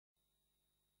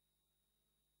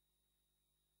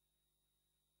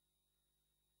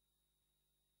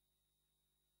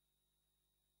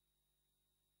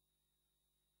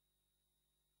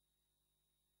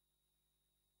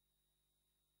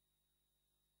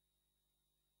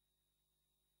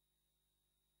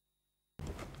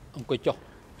អង្គុយចុះ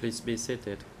Please be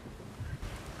seated.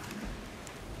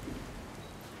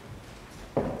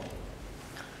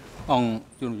 អង្គ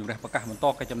ជួនជំរះប្រកាសបន្ត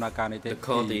កិច្ចដំណើរការនេះទេ The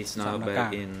court is now back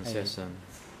in session.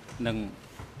 នឹង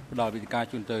ផ្ដល់វិធីការ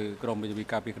ជូនទៅក្រុមវិទ្យា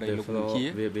ការពីក្តី The លោក floor ជា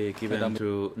will be given to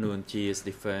Nuon Chia's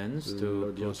defense to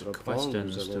pose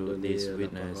questions to this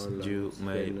witness. You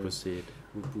may proceed.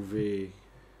 Vous pouvez,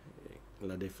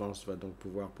 la défense va donc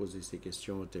pouvoir poser ses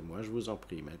questions aux témoins. Je vous en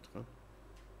prie, maître.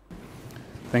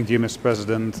 Thank you, Mr.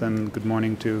 President, and good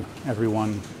morning to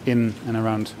everyone in and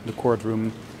around the courtroom,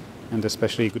 and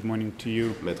especially good morning to you,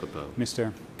 Mr.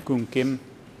 Kung Kim.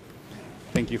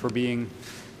 Thank you for being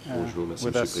Bonjour, merci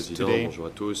with Monsieur us le Président, today. bonjour à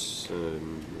tous,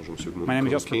 bonjour Monsieur My name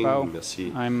is Jasper King, Pau. merci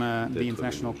I'm the d'être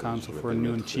International venu. Counsel Je for m'appelle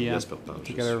Nuon Maître Chia, Jasper Pau.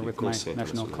 Je together suis with my conseiller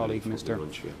national international colleague, pour Mr.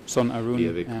 Nuon Chia. Son Arun, Et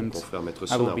avec mon and confrère Maître I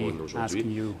Son will be Arun aujourd'hui,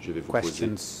 asking you je vais vous poser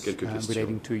questions quelques questions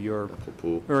relating to your à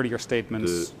propos earlier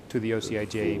statements to the de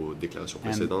OCIJ vos déclarations and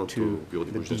précédentes to au bureau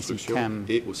des the juges DC d'instruction CAM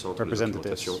et au centre de representatives.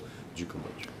 documentation du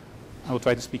Cambodge. I will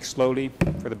try to speak slowly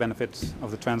for the benefit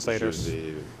of the Je translators.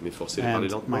 vais m'efforcer de parler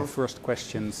And lentement my first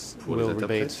questions pour les will relate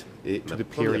interprètes et to ma the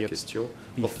première period question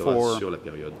before portera sur la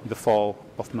période the fall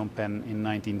of Phnom Penh in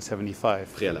 1975.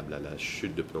 préalable à la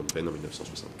chute de Phnom Penh en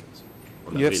 1975.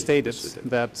 En You have avril stated de cette année.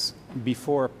 that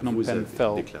before Phnom Vous Penh avez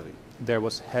fell, déclaré there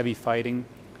was heavy fighting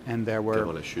and there were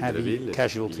qu'avant la chute de la heavy ville, il y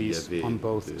casualties avait on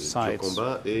both de durs sides.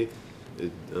 combats et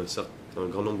un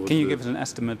grand nombre Can you de give us an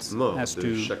estimate morts as de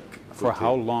to chaque for côté.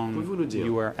 how long Pouvez-vous nous dire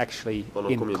you were actually pendant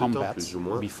in combien de temps, combat plus ou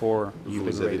moins, before you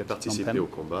vous avez liberated Phnom participé Penh? au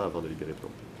combat avant de libérer Phnom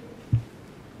Penh?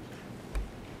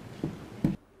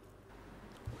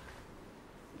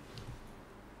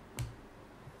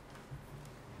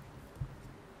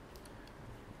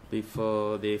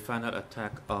 Before the final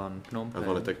attack on Phnom Avant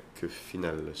Penh, l'attaque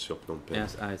finale sur Phnom Penh,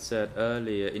 as I said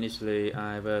earlier, initially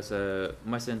I was a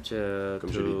messenger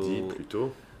comme je l'ai dit to plus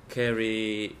tôt,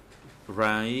 carry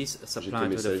rice j'étais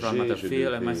supplied to the front of messager, the je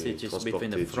field and devais messages transporter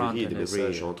between the du front riz et and des the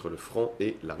messages rear. entre le front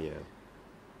et l'arrière.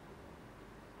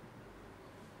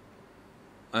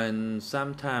 And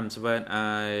sometimes when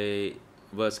I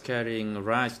was carrying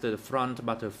rice to the front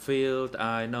battlefield,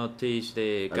 I noticed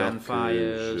the Alors que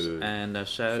gunfires je and the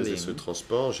faisais ce shelling.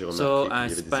 transport, j'ai So remarqué I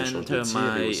qu'il y avait des échanges spent de tirs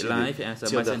et my aussi life des as a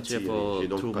tirs messenger d'artillerie. for J'ai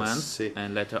 2 donc months, passé and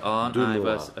later on 2 I mois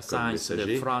was comme assigned to the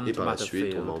messager front et par la suite on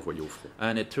m'a battlefield. envoyé au front.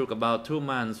 And it took about 2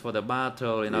 months for the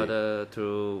battle in Et order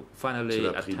to finally Cela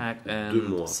a pris attack 2 and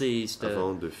mois seize the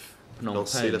avant de Phnom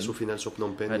lancer Penh. l'assaut final sur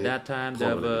Phnom Penh At et that time, there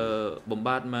prendre la ville. were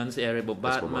bombardments, aerial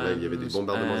À ce moment-là, il y avait des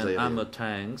bombardments, bombardements and aériens armored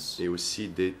tanks. et aussi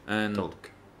des And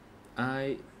tanks.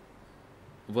 I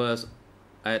was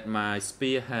at my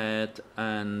spearhead,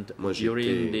 and Moi,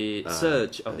 during j'étais the à,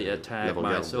 surge of the attack by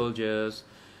l'avant-garde soldiers,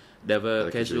 there à were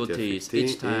laquelle j'ai été casualties. affecté,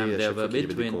 Each time et à there chaque fois were qu'il y avait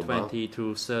des between combats, 20 to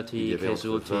il 30 y avait entre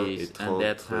 20 et casualties, and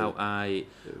that's 30 how I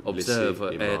blessés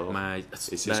observed et at morts. my Et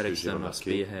c'est ce que barracks j'ai and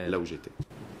remarqué spearhead. là où j'étais.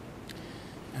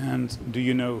 And do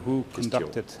you know who Question.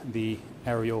 conducted the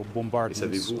aerial bombardments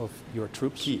savez-vous of your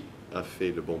troops? Qui a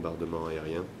fait le bombardement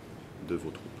aérien de vos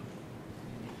troupes?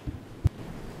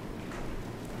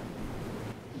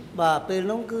 បាទពេល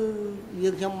នោះគឺយើ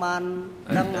ងខ្ញុំបាន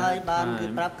ដឹងហើយបានគេ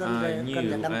ប្រាប់កិន I កិន knew តែ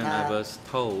ដឹង and ថា I was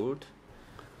told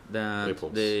that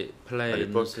Réponse. the À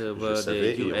l'époque, planes je were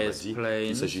savais the et on m'a US dit qu'il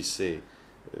planes s'agissait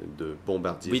de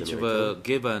bombardiers which were américains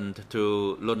given to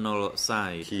Lon Nol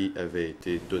side. qui avaient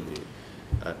été donnés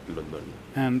à Lon Nol.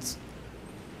 And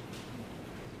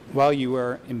while you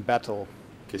were in battle,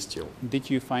 Question. did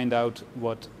you find out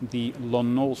what the Lon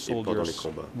Nol pendant les soldiers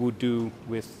combats. would do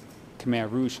with Khmer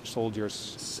Rouge soldiers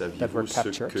that were Saviez-vous ce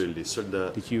captured? que les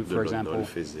soldats Did you, de for Lon example, Nol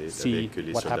faisaient see avec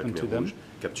les what soldats happened to Khmer them? Rouge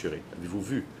capturés? Avez-vous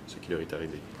vu ce qui leur est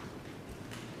arrivé?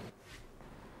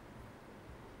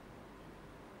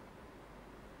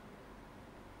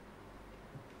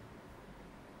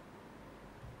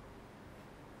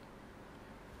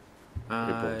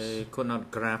 I could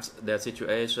not grasp that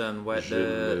situation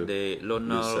whether ne the Lon le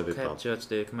Nol savais pas. captured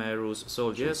the Khmer Rouge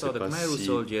soldiers sais or the pas Khmer Rouge si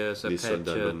soldiers les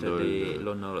soldats captured Lon Nol, the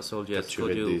Lon Nol soldiers. Could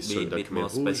Capturer you des be a soldats bit Khmer more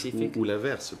Rouge specific? ou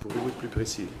l'inverse? Pouvez-vous être plus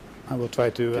précis? I will try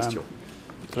to Question.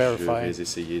 Je clarify. vais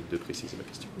essayer de préciser ma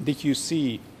question. Did you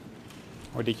see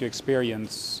or did you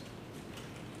experience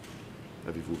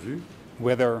Avez-vous vu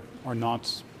whether or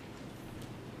not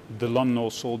the Lon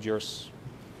Nol soldiers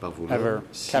par ever vous-même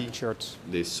si captured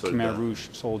des Khmer soldats Rouge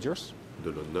soldiers? de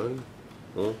Lon Nol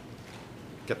ont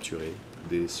capturé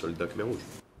des soldats Khmer Rouge?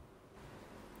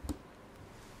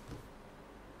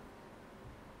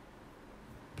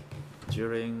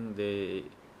 During the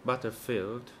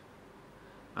battlefield,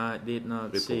 I did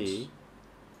not Réponse. see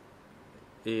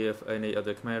if any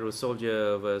other Khmer Rouge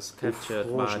soldier was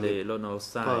captured by the Lone Nol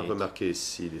side,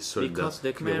 because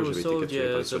the Khmer Rouge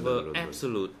soldiers were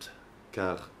absolute.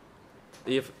 Car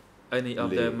if any of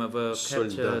them were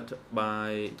captured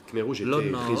by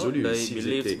Lone Nol, they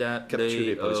believed that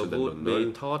they would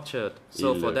be tortured.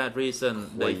 So for that reason,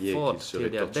 they fought till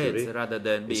their death rather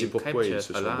than being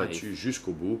captured alive.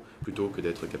 Jusqu'au bout plutôt que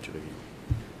d'être capturés vivants.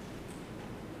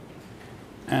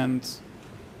 And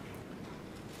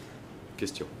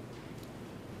Question.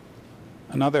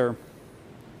 Another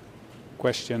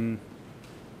question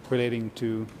relating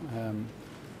to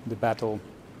the battle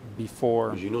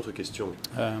before J'ai une autre question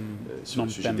sur Phnom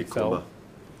le sujet Penh des fell. combats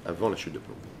avant la chute de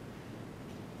Phnom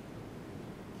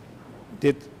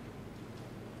Penh.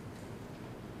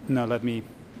 No, let me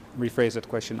rephrase that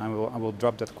question. I will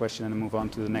drop that question and move on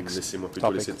to the next Laissez-moi plutôt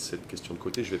topic. laisser cette question de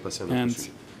côté, je vais passer à un And autre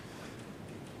sujet.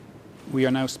 we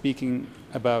are now speaking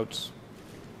about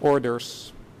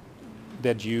orders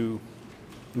that you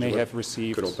may have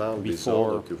received Que l'on parle des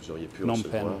before ordres que vous auriez pu Phnom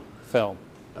recevoir Penh fell.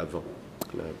 avant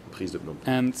la prise de Phnom Penh.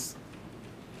 And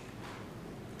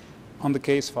on the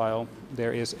case file,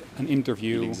 there is an Il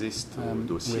interview existe au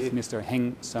dossier with Mr.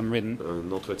 Heng Samrin,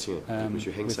 un entretien avec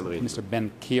M. Heng with Samrin Mr.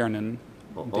 Ben Kiernan,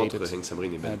 entre dated Heng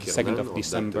Samrin et Ben the Kiernan 2nd of en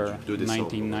December date du 2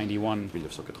 décembre 1991.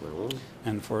 1991.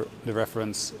 And for the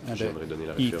reference, the J'aimerais donner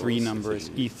la E3 référence, number il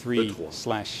is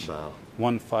s'agit de bar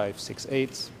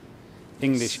E3/1568.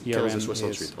 English ERN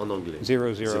 1568 is en anglais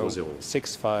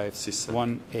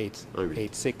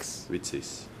 00651886,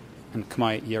 86 and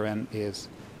Khmer ERN is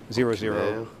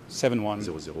Khmer,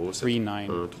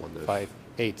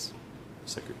 00713958.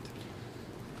 58.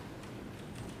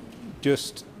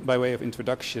 Just by way of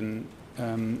introduction, Les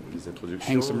Heng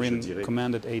introductions, je Samrin dirais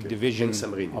commanded a que division Heng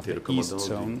Samrin of était le the East commandant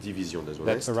Zone d'une division de la zone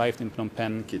that Est arrived in Phnom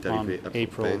Penh qui est on arrivé à Phnom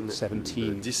April Penh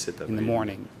le 17 17 in the avril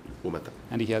morning. au matin.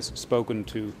 And he has spoken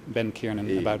to Ben Kiernan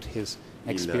Et about his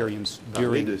Il experience a parlé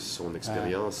during de son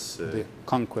expérience the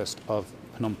conquest of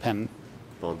Phnom Penh.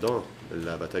 pendant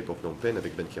la bataille pour Phnom Penh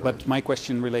avec Ben Kiernan. But my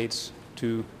question relates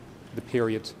to the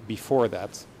period before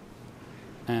that.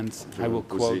 And Je I will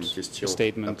vais poser une quote a question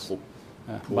statement à propos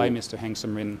by Mr. Heng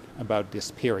Samrin about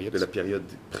this period. de la période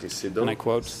précédente, And I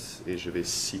quote, et je vais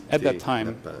citer At that la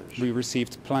time, page. we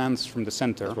received plans from the À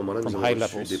center, ce moment-là, from nous high avons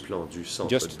reçu levels, des plans du centre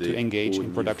just to des engage hauts in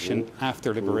production niveaux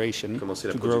after pour liberation, commencer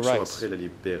la to grow production rice, après la to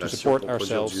libération support pour produire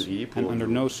du ourselves, riz, and pour under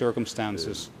nous no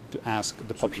circumstances to ask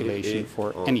the population et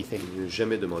for en anything. ne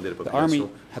jamais demander à la The army population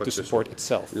had quoi to que ce support soit.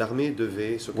 itself, L'armée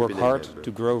devait s'occuper work hard d'elle-même,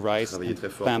 to grow rice travailler and très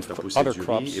fort plant pour faire for pousser other du riz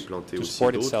crops et planter to aussi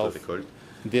support d'autres itself. récoltes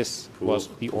This pour was the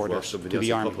pouvoir orders to subvenir à the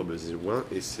ses army. propres besoins,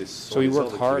 et ce sont So we les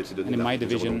worked ordres qui avaient hard, été donnés and in par my la Nous avons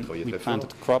division, donc travaillé we très fort,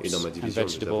 planted et crops dans ma and division, nous avons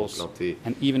vegetables, planté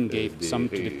and even gave des some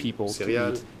to the people to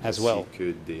céréales eat as ainsi well.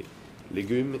 que des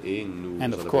légumes, et nous End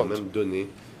en of avons quote. même donné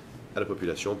à la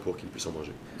population pour qu'ils puissent en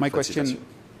manger. My Fin de question citation.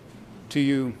 to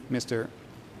you, Mr.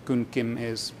 Kun Kim,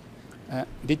 is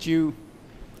did you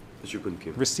Monsieur Kun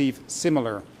Kim, receive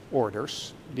similar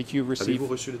orders? Did you receive avez-vous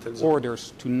reçu de tels ordres?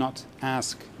 orders to not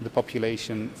ask the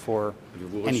population for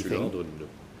Avez-vous reçu anything? l'ordre de ne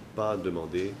pas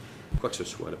demander quoi que ce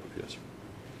soit à la population?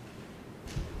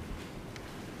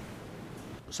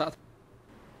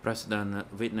 President,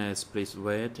 witness, please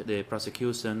wait. The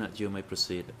prosecution, you may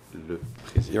proceed. Le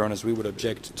président. Your Honours, we would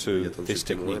object to Attendez, this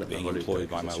le témoin, technique la being parole est à employed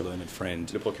by my l'accusation. learned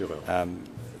friend. Le procureur.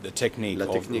 The technique La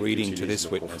of technique reading to qu'utilise this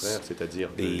mon witness confrère, c'est-à-dire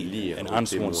de the lire an au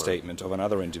unsworn témoin statement of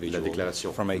another la individual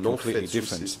déclaration from a non completely faite sous,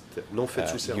 different non faite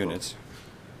sous serment unit,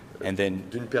 and then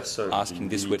d'une personne asking d'une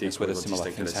this unité witness whether complètement similar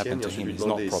distincte things à la sienne, happened to et ensuite him lui is not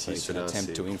demander proper. si It's an cela attempt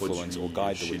s'est to influence or produit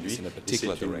guide the chez witness lui, in a et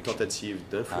particular c'est une direction. tentative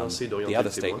d'influencer, The d'orienter other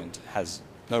le témoin. statement has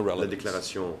no La relevance.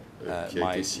 déclaration qui a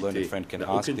My été learned citée friend can n'a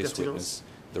ask aucune this pertinence. witness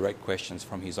direct questions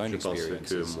from his own Je pense que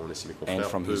experiences mon estimé and confrère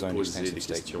from peut his own poser des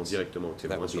extensive questions statements. directement au So that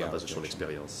témoin would sur be la our base de son objection.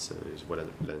 expérience. Voilà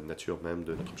la nature même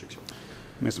de notre objection.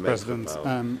 Mr. Maître President,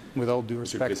 Powell. with all due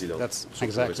Monsieur le respect, Président, that's surtout le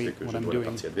exactly respect que what je I'm dois à la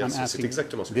doing. partie I'm adverse, c'est asking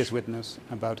exactement ce que this je fais. witness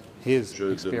about his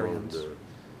Je experience. demande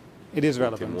It is au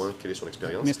relevant. témoin quelle est son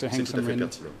expérience. Mr. C'est Heng tout à fait Samrin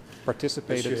pertinent.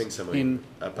 participated Monsieur Heng Samrin in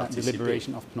a the participé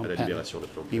liberation of à Phnom la Penh. libération de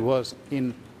Phnom He Penh. was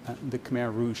in the Khmer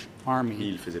Rouge army.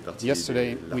 Il faisait partie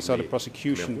Yesterday, de we saw the l'armée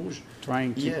prosecution Khmer Rouge.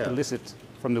 trying to Hier, elicit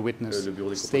from the witness le bureau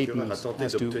des procureurs a statements tenté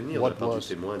as to d'obtenir de la what part du was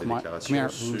témoin des Khmer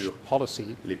déclarations Rouge sur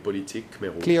policy. les politiques Khmer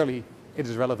Rouge. Clearly, it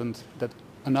is relevant that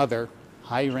another Je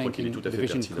crois qu'il est high-ranking tout à fait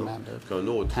division pertinent commander qu'un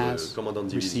autre has commandant de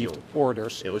division received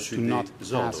orders ait reçu to not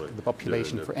des ask ordres the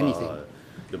population de ne for pas anything.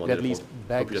 demander That à at least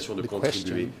la begs population de the contribuer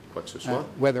question quoi que ce soit.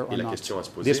 whether Et or la not question à se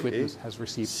poser this witness est has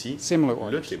received si similar le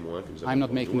orders. témoin que nous I'm not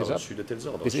avons making a this up. reçu de tels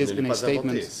ordres. This Je is ne in l'ai a pas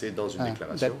statement inventé, c'est dans une that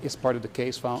déclaration is part of the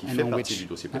case file qui and fait on partie which, du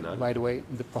dossier pénal by the way,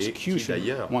 the prosecution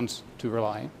d'ailleurs, wants to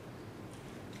rely.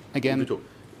 ou Again, plutôt,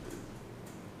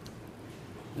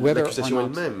 whether or l'accusation not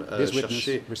elle-même this witness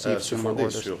cherchait à receives se similar fonder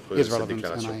orders sur is cette relevant,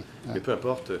 déclaration. and Mais peu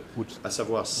importe, à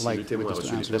savoir si like le témoin a witness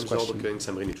to reçu les answer this mêmes ordres question. que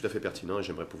Samrin est tout à fait pertinent et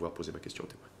j'aimerais pouvoir poser ma question au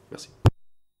témoin. Merci.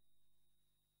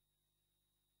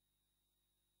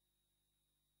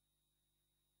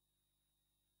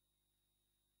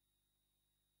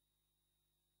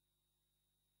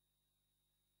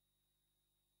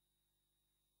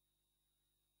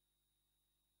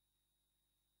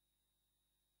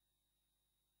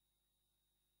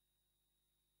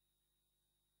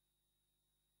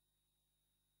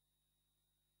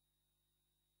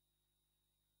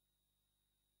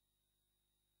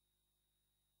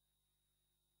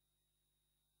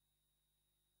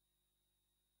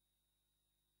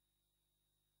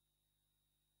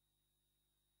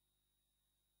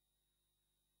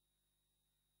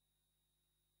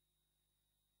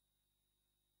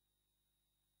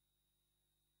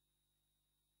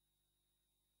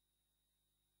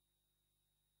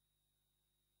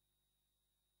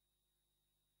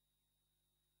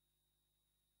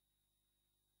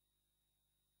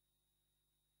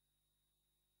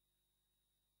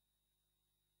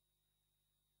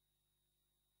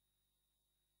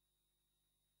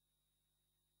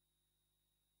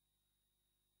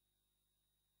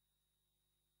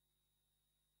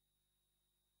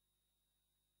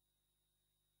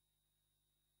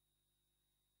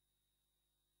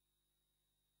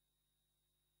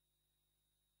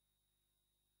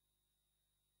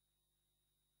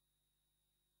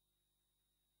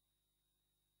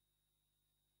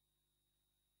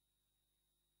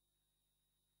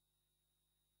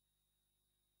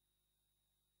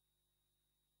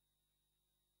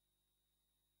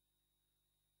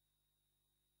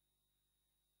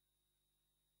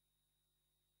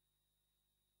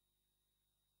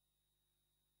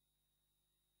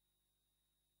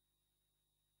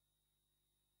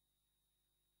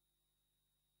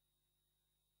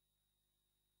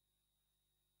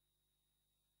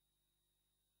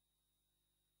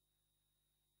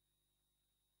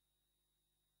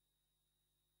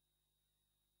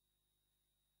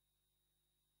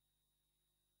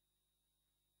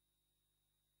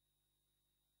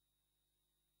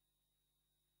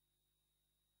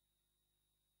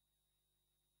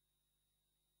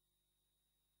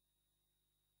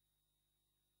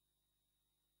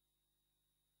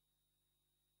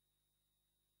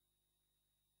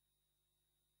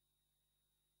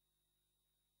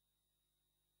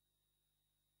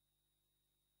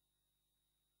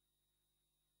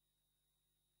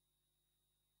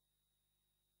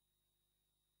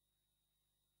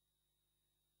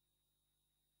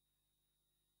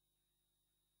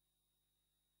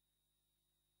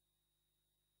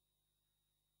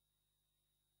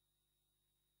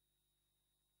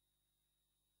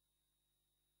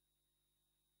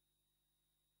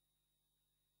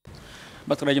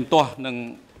 President,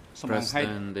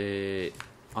 the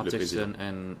objection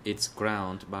and its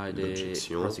ground by the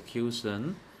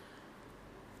prosecution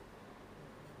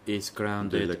is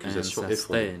grounded and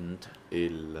sustained.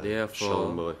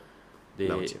 Therefore,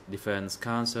 the defense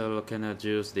counsel cannot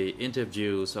use the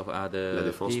interviews of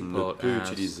other people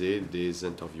as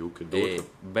a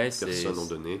basis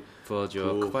for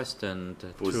your question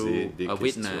through a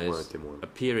witness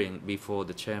appearing before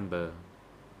the chamber.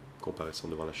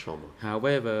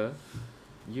 However,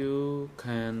 you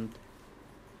can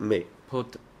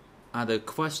put other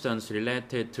questions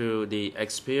related to the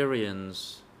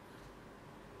experience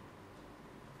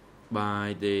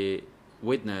by the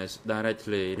witness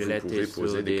directly related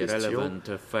to the relevant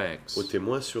facts. Au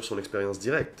témoin sur son expérience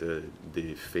directe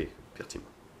des faits pertinents.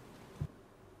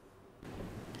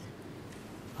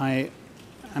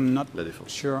 I'm not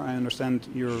sure I understand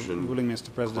your ruling,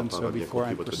 Mr. President, so before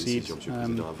I proceed,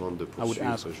 I would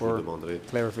ask for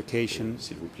clarification.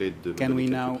 Can we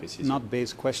now not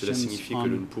base questions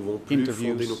on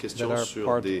interviews that are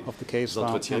part of the case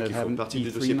law and that have an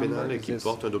E3 number? Is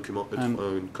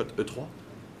this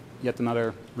yet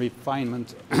another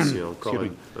refinement,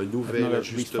 another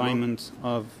refinement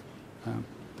of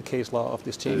the case law of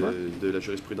this chamber? De la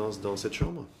jurisprudence dans cette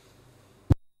chambre?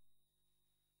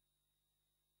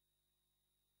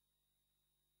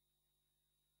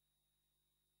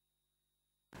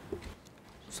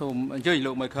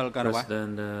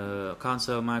 President,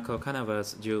 Counsel Michael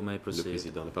Canavas, you may proceed.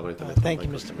 Thank you,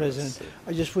 Mr. President.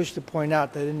 I just wish to point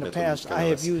out that in the past I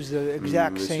have used the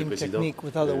exact same technique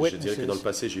with other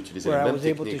witnesses, where I was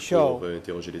able to show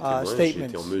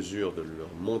statements,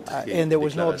 and there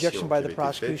was no objection by the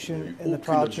prosecution, and the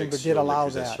trial chamber did allow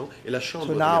that.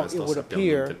 So now it would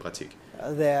appear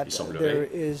that there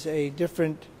is a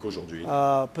different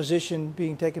position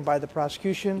being taken by the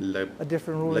prosecution, a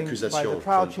different ruling by the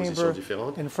trial chamber,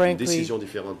 and frankly,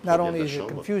 not only is it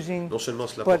confusing,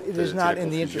 but it is not in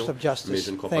the interest of justice.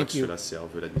 Thank you.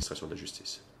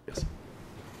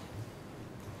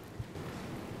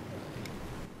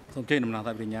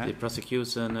 The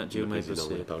prosecution, you may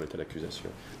proceed.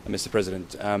 Mr.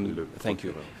 President, thank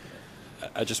you.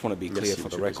 I just want to be clear for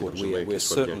the record, we're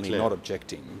certainly not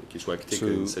objecting to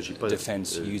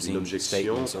defence using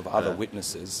statements of other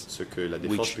witnesses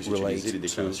which relate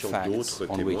to facts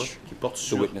on which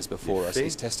the witness before us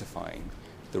is testifying.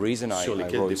 The reason I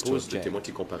rose to object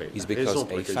is because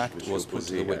a fact was put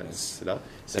to the witness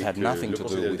that had nothing to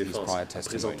do with his prior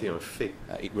testimony.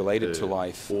 It related to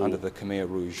life under the Khmer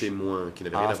Rouge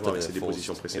after the forced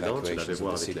evacuations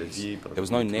of the cities. There was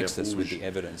no nexus with the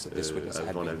evidence that this witness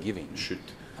had been giving.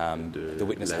 The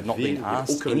witness had not been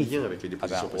asked anything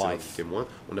about life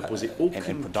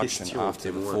and production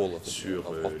after the fall of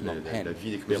Phnom Penh.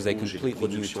 It was a completely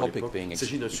new topic being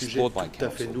explored by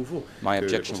counsel. My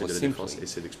objection was simply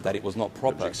that it was not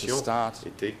proper to start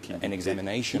an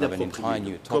examination of an entire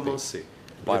new topic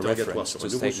by reference to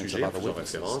statements of other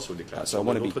witnesses. So I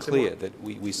want to be clear that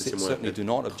we certainly do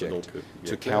not object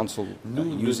to counsel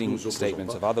using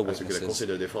statements of other witnesses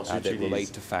that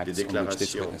relate to facts on which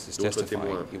this witness is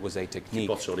testifying. It was a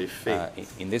technique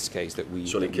in this case that we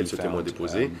found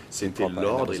improper, and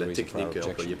that was the reason for our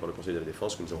objection.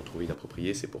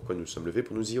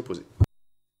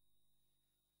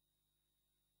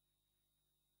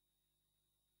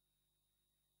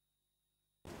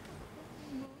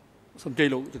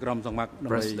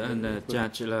 President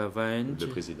Judge Laverne,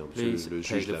 please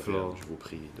take the floor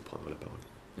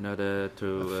in order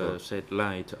to shed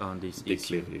light on this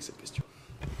issue.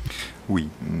 Oui,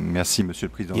 merci Monsieur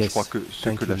le Président. Je crois que ce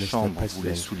que la Chambre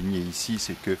voulait souligner ici,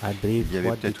 c'est qu'il y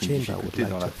avait peut-être une difficulté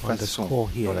dans la façon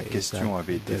dont la question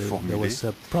avait été formulée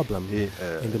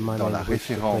et dans la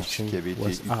référence qui avait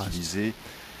été utilisée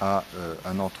à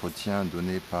un entretien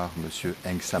donné par Monsieur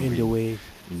Heng Samrin.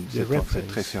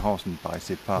 Cette référence ne me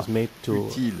paraissait pas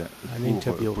utile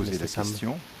pour poser la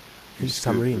question, puisque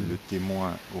le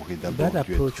témoin aurait d'abord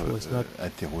dû être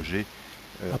interrogé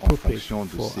en fonction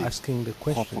de ses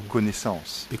propres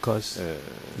connaissances.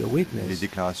 Les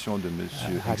déclarations de M.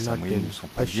 Heng Samrin ne sont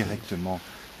pas directement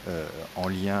en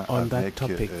lien avec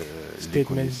les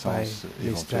connaissances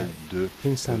éventuelles de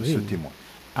ce témoin.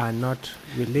 Donc,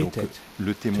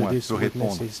 le témoin peut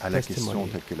répondre à la question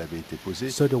telle qu'elle avait été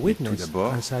posée, tout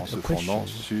d'abord en se fondant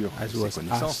sur ses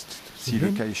connaissances. Si le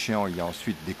cas échéant, il y a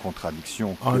ensuite des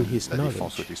contradictions que la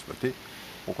défense souhaite exploiter,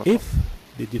 pourquoi pas? If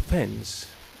the defense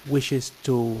wishes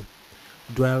to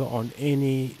dwell on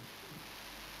any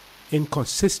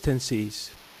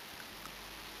inconsistencies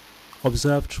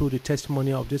observed through the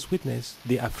testimony of this witness,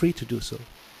 they are free to do so.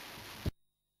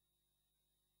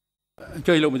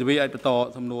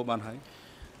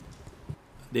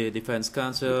 The defense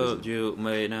counsel, you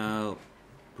may now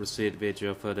proceed with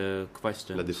your further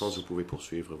questions. La défense, vous pouvez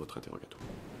poursuivre votre interrogatoire.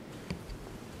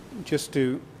 Just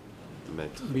to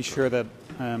be sure that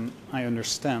I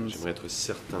understand. J'aimerais être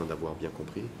certain d'avoir bien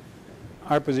compris.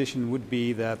 Our position would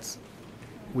be that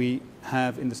we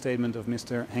have in the statement of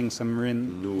Mr. Heng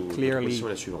Samrin clearly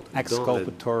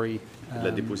exculpatory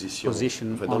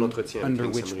position under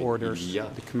which orders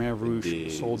the Khmer Rouge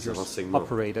soldiers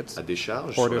operated.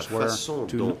 Orders were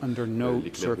to under no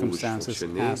circumstances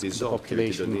ask the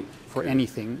population for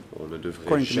anything.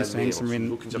 According to Mr. Heng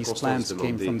Samrin, these plans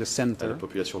came from the center,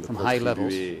 from high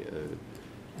levels,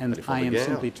 and I am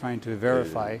simply trying to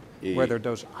verify whether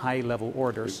those high-level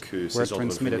orders were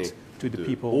transmitted to the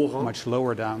people much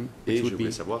lower down, which would be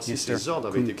Mr.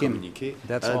 Kun Kim.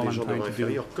 That's all I'm trying to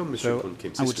do. So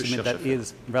I would submit that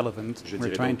is relevant.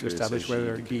 We're trying to establish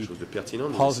whether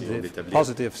the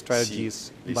positive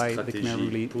strategies by the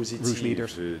Khmer Rouge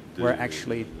leaders were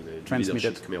actually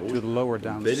transmitted to the lower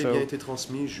down. So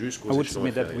I would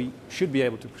submit that we should be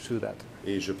able to pursue that.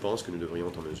 Et je pense que nous devrions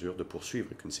être en mesure de poursuivre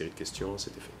et qu'une série de questions à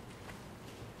cet effet.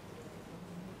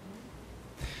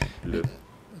 Le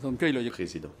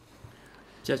président.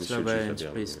 Judge Laverne,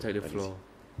 please take the floor.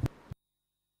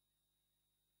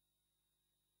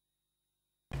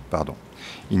 Pardon.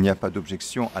 Il n'y a pas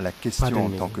d'objection à la question en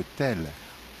tant que telle.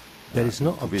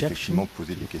 Vous pouvez effectivement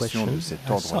poser des questions de cet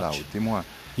ordre-là au témoin.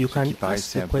 Ce qui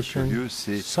paraissait un peu curieux,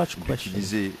 c'est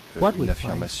d'utiliser une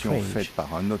affirmation faite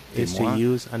par un autre témoin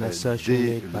dès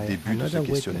le début de ce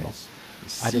questionnement.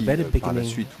 Si par la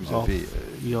suite vous avez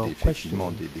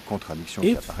effectivement des contradictions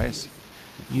qui apparaissent,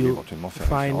 you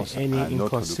find any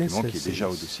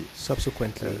inconsistencies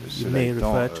subsequently, you may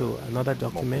refer to another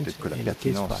document in the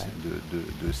case file.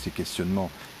 De ces questionnements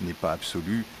n'est pas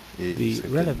absolu et il serait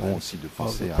peut-être bon aussi de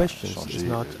penser à changer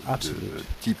de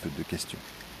type de question.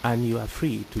 And you are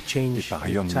free to change et par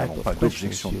ailleurs, nous n'avons pas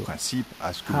d'objection de principe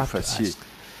à ce que vous fassiez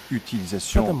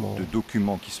utilisation de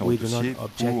documents qui sont au dossier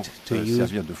pour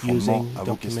servir de fondement à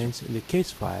vos questions. In the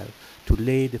case file to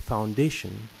lay the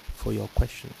foundation for your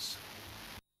questions.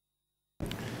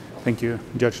 Thank you,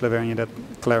 Judge Lavergne. That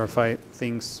clarifies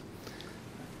things.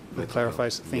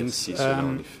 Merci, cela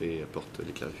en effet apporte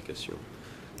les clarifications.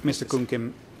 Mr. Koon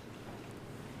Kim,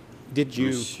 did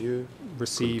you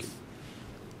receive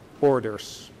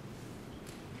orders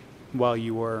while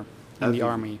you were in the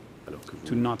army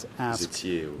to not ask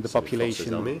the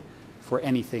population for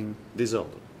anything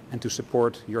and to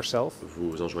support yourself?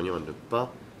 Vous enjoignant à ne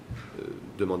pas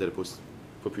demander à la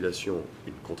population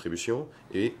une contribution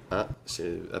et à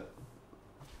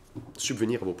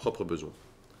subvenir à vos propres besoins.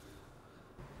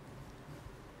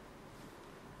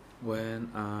 When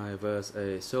I was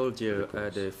a soldier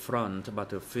at the front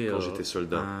battlefield,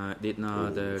 I did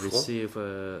not receive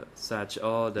such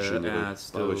order as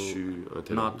to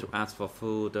not to ask for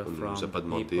food from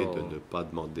people. De ne pas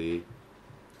demander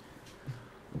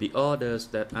the orders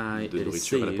that I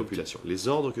received à la population. Les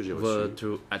ordres que j'ai were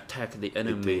to attack the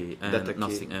enemy and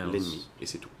nothing else. Et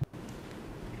c'est tout.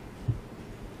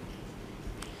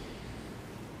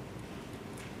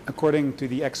 According to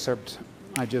the excerpt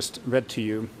I just read to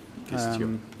you,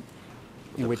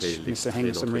 in which Mr.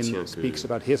 Heng Samrin speaks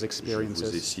about his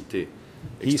experiences,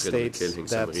 he states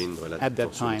that at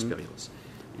that time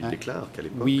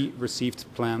we received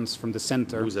plans from the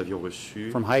center,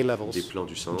 from high levels,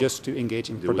 just to engage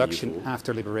in production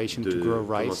after liberation, to grow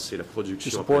rice, to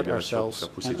support ourselves,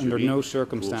 and under no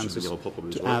circumstances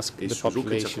to ask the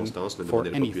population for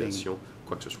anything.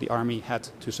 The army had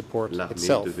to support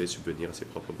itself.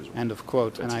 End of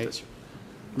quote. And I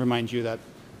remind you that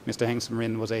Mr. Heng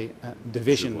Samrin was a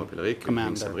division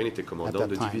commander at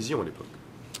that time.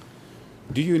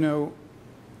 Do you know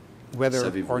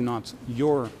whether or not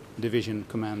your division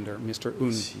commander, Mr.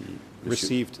 Un,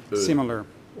 received similar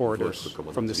orders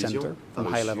from the center, from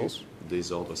high levels?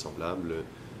 Des ordres semblables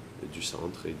du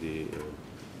centre et des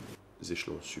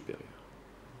échelons supérieurs.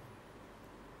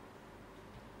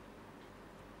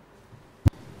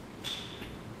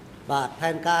 The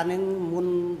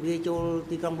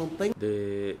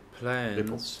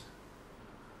plans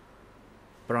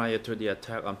prior to the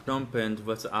attack on Phnom Penh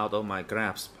was out of my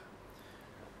grasp.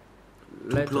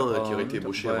 Le plan qui aurait été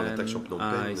ébauché avant l'attaque sur Phnom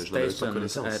Penh, je n'en avais pas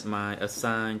connaissance. Quand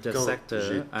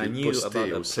j'étais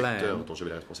posté au secteur dont j'avais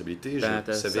la responsabilité,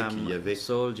 je savais qu'il y avait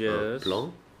un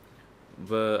plan.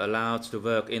 Were allowed to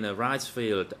work in a rice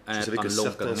field at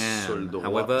Long Kangan.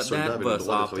 However, that was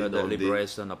after the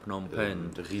liberation of Phnom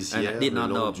Penh, and I did not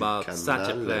know about such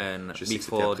a plan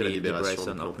before the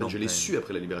liberation of Phnom Penh. Je l'ai su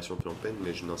après la libération de Phnom Penh,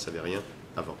 mais je n'en savais rien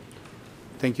avant.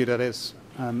 Thank you. That is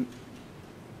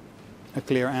a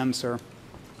clear answer.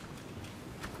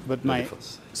 But my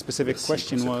specific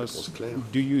question was,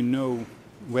 do you know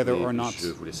whether or not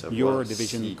your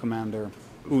division commander,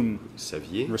 Un,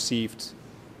 received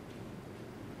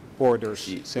orders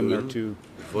similar to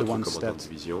the ones that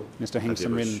Mr. Heng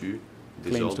Samrin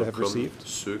claims to have received?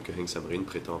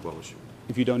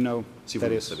 If you don't know,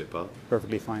 that is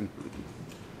perfectly fine.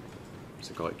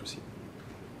 C'est correct aussi.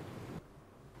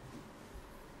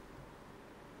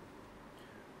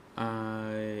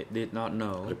 I did not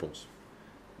know. Réponse.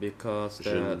 Because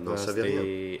that was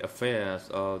the affairs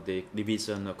of the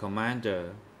division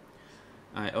commander.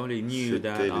 I only knew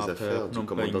that after Phnom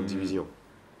Penh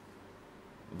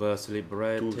was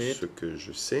liberated, tout ce que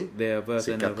je sais, there was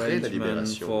an arrangement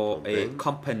for a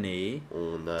company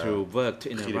to work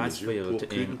in a rice field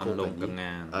in An Long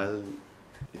Kangan.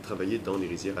 Et travailler dans les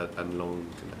rizières à An Long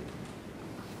Kangan.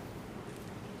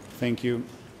 Thank you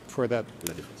for that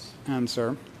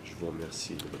answer. Je vous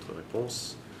remercie de votre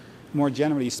réponse. More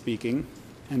generally speaking,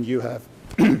 and you have,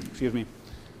 excuse me,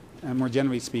 more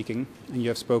generally speaking, and you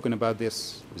have spoken about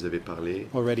this Vous avez parlé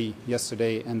already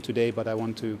yesterday and today, but I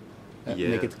want to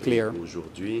make it clear.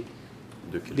 Aujourd'hui,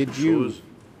 de quelque chose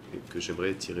que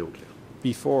j'aimerais tirer au clair.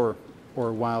 Before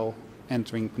or while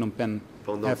entering Phnom Penh,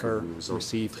 ever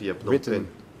received written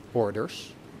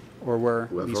orders, or were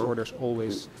these orders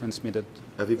always transmitted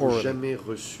orally? Avez-vous jamais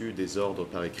reçu des ordres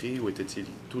par écrit ou étaient-ils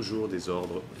toujours des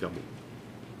ordres verbaux?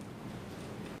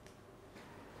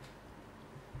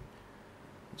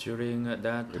 During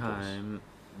that time,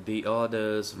 The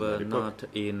orders were not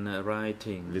in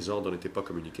writing. Les ordres n'étaient pas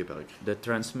communiqués par écrit. The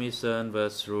transmission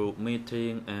was through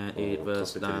meeting and it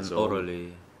was done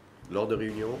orally. Lors de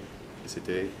réunions,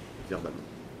 c'était verbalement.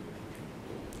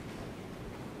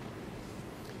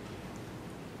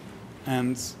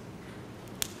 And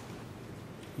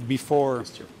before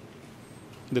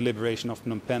the liberation of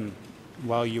Phnom Penh,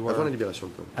 while you were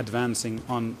advancing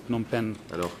on Phnom Penh,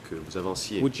 alors que vous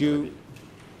avanciez would you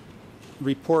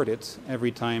report it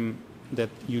every time that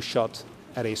you shot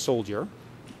at a soldier?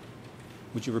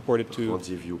 Would you report it to a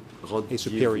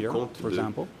superior, for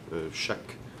example?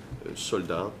 Chaque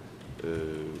soldat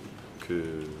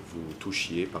que vous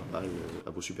touchiez par balle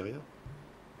à vos supérieurs?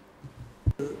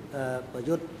 During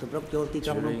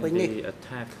the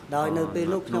attack on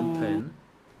Phnom Penh,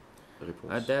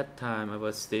 at that time I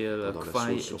was still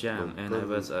quite young and I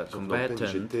was a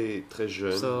combatant,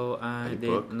 so I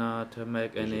did not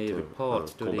make any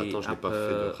report to the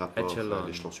upper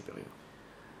echelon.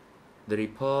 The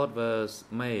report was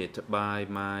made by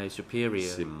my superior.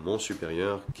 C'est mon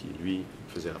supérieur qui lui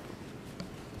faisait rapport.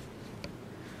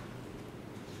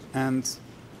 And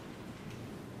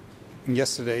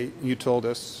yesterday you told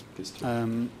us,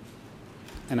 and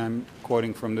I'm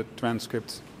quoting from the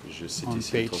transcript on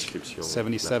page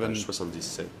 77,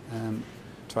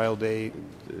 trial day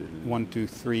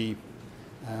 123,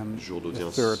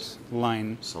 the third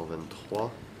line.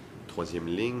 123, troisième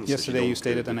ligne. Yesterday you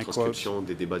stated, and I quote,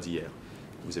 des débats d'hier.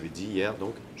 Vous avez dit hier,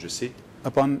 donc, je cite.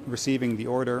 Upon receiving the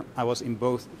order, I was in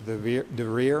both the rear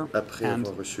and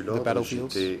the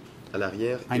battlefields.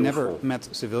 I never met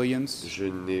civilians.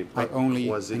 I only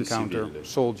encountered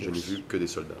soldiers.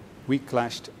 We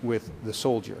clashed with the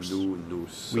soldiers.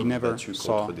 We never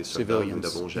saw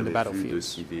civilians in the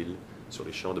battlefields.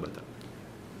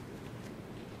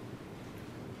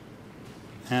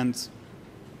 And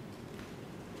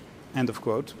end of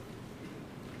quote.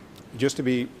 Just to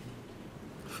be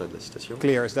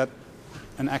clear, is that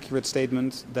an accurate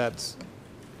statement that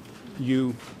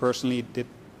you personally did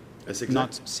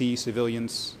not see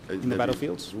civilians in the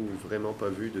battlefields? Vous vraiment pas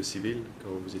vu de civils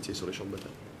quand vous étiez sur les champs de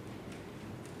bataille?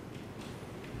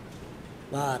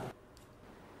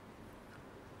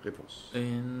 Réponse.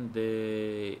 In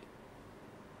the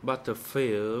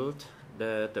battlefield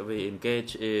that we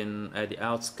engaged in at the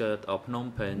outskirts of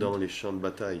Phnom Penh, dans les champs de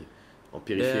bataille en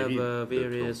périphérie there were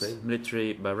various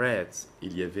military barracks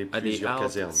il y avait at the plusieurs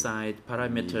casernes outside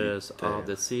parameters of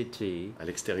the city, à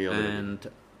l'extérieur de la ville. And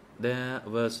there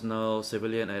was no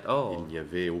civilian at all. Il n'y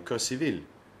avait aucun civil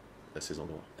à ces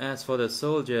endroits. As for the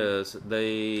soldiers,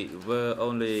 they were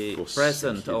only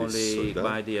present only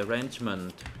by the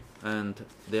arrangement, and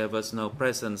there was no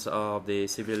presence of the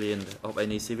civilian, of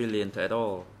any civilian at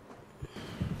all.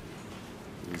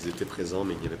 Ils étaient présents,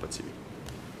 mais il n'y avait pas de civils.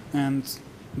 And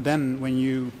then, when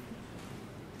you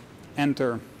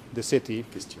enter the city,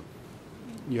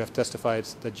 you have testified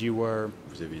that you were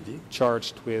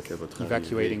charged with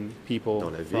evacuating people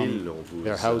from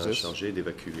their houses.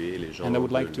 And I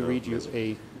would like to read you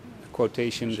a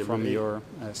quotation from your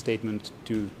statement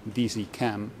to DC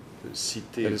CAM.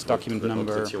 That is document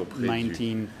number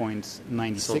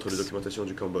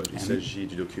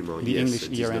 19.96. The English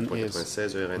ERN is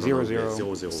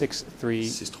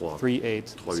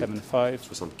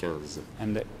 00633875,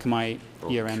 and the Khmer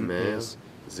ERN is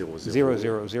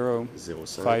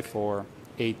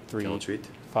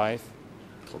 000548335.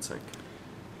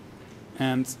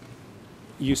 And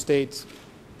you state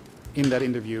in that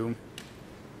interview,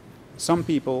 some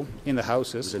people in the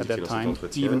houses at that time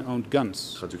even owned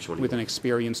guns with an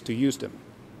experience to use them.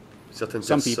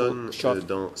 Some people shot at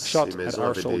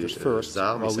our soldiers first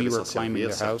while we were climbing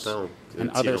their house, and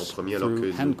others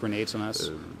threw hand grenades on us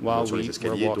while we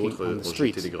were walking on the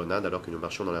street.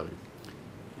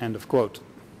 End of quote.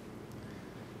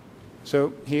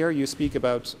 So here you speak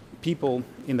about people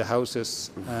in the houses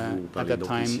at that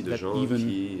time that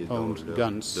even owned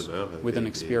guns with an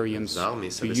experience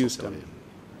to use them.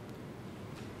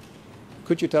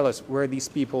 Could you tell us, were these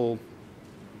people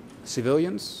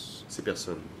civilians?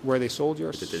 Were they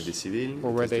soldiers?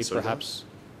 Or were they perhaps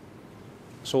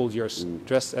soldiers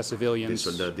dressed as civilians?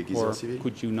 Or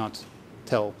could you not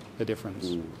tell the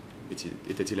difference?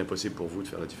 Était-il impossible pour vous de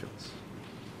faire la différence?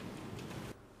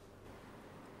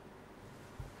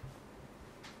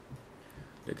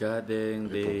 Regarding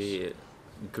the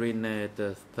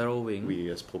grenade throwing, oui,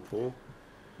 à ce propos,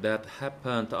 that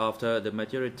happened after the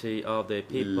majority of the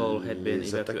people had been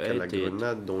evacuated,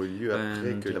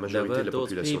 and there were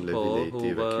those people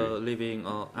who were living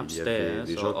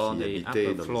upstairs or on the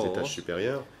upper floor.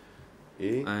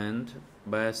 And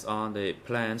based on the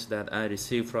plans that I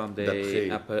received from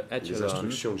the upper echelon,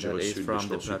 that is from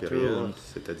the platoon,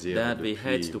 that we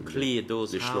had to clear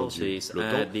those houses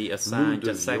at the assigned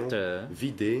sector,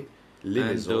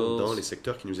 and those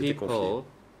people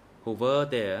who were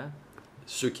there,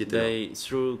 they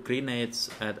threw grenades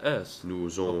at us.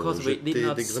 Of course, we did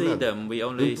not see them, we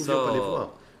only saw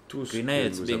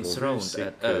grenades being thrown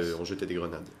at us.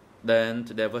 Then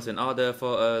there was an order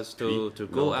for us to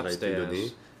go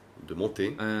upstairs,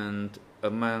 and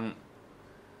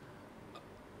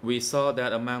we saw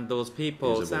that among those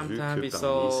people, sometimes we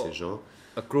saw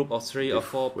a group of 3 or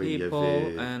 4 people,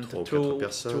 and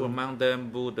two among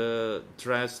them would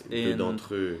dress in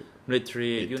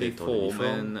military uniform,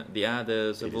 and the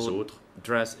others would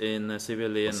dress in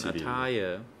civilian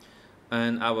attire,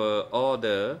 and our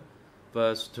order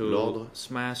was to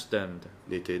smash them.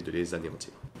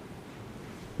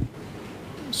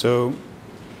 So,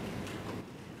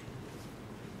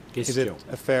 is it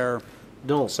a fair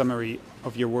summary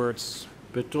of your words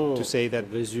to say that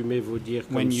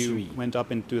when you went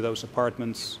up into those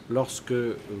apartments,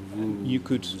 you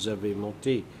could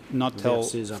not tell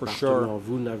for sure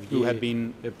who had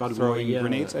been throwing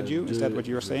grenades at you? Is that what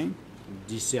you're saying?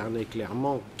 Discerner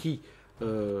clairement qui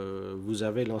vous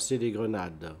avait lancé des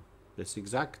grenades. Est-ce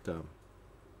exact?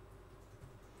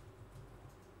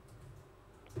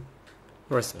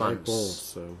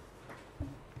 Response.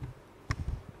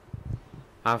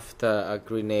 After a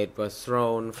grenade was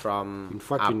thrown from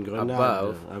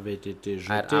above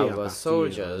at our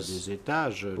soldiers,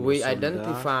 we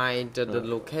identified the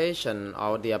location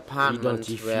of the apartment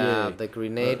where the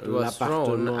grenade was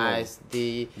thrown as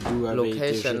the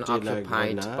location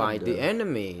occupied by the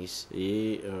enemies,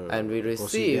 and we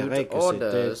received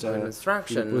orders and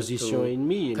instructions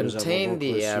to contain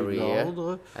the area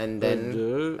and then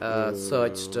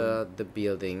searched the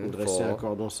building for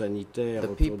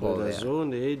the people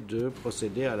there. Et de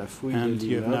procéder à la fouille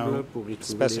de l'immeuble pour y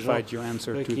trouver les gens specified your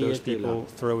answer to those people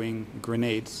throwing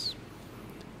grenades.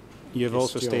 You have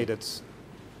also stated,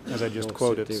 as I just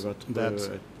quoted,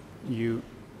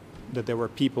 that there were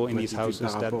people in these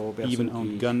houses that even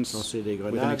owned guns with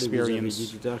an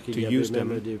experience to use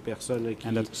them,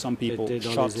 and that some people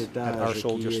shot at our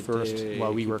soldiers first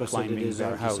while we were climbing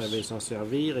their house.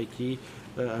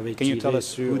 Can you tell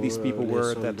us who these people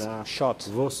were that shot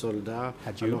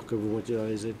at you? Alors que vous montiez dans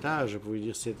les étages, vous pouvez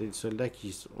dire que c'était des soldats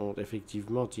qui ont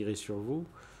effectivement tiré sur vous?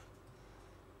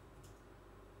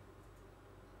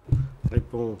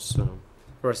 Réponse.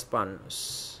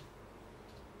 Response.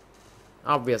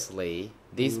 Obviously,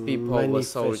 these people were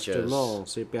soldiers.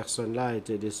 Ces personnes-là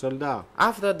étaient des soldats.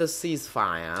 After the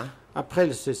ceasefire, après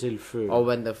le cessez-le-feu, or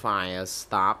when the fire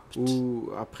stopped, ou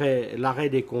après l'arrêt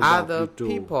des combats, other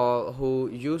people who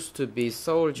used to be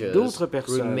soldiers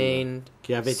remained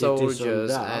qui avaient soldiers, été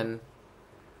soldats, and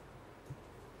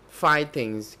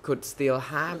fighting could still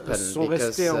happen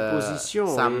because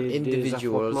some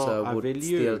individuals would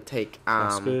still take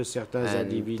arms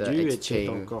and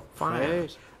exchange fire.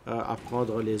 À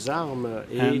prendre les armes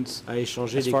et à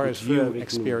échanger des coups de feu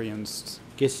avec nous.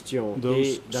 Question.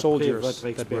 Et d'après votre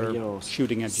expérience,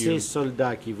 ces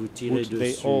soldats qui vous tiraient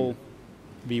dessus,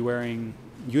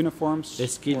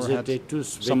 est-ce qu'ils étaient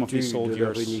tous vêtus de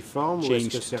leur uniforme ou est-ce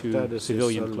que certains de ces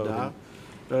soldats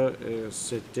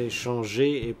s'étaient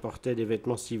changés et portaient des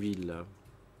vêtements civils?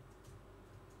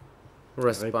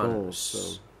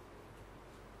 Réponse.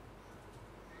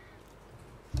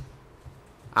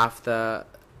 After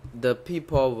the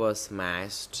people were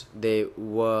smashed, they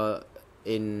were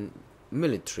in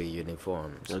military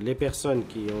uniforms. Les personnes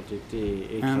qui ont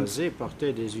été écrasées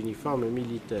portaient des uniformes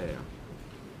militaires.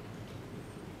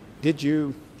 Did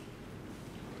you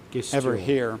ever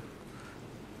hear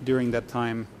during that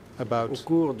time about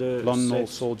Lon Nol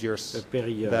soldiers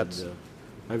that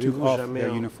took off their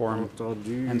uniform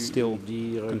and still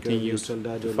continued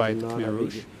to fight Khmer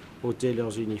Rouge? Ôtaient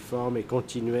leurs uniformes et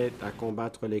continuaient à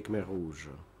combattre les Khmer Rouges?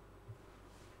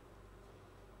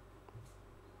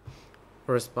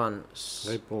 Response.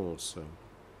 Réponse.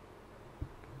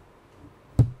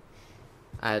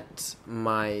 At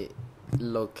my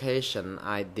location,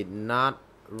 I did not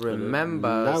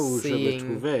remember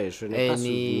seeing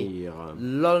any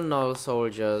Lon Nol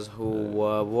soldiers who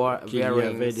were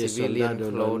wearing civilian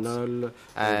clothes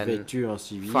and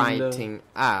fighting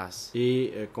us.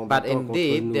 But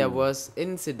indeed, there was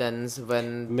incidents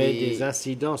when the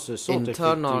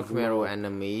internal Khmer Rouge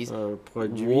enemies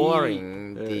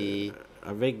wearing the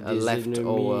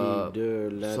leftover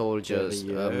soldiers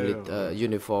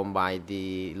uniform by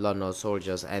the Lon Nol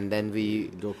soldiers, and then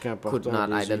we could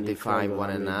not identify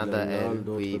one another and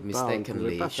we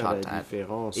mistakenly shot at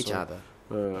each other.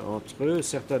 entre eux.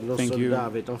 Certains de nos soldats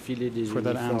avaient enfilé des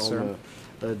uniformes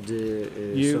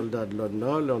des soldats de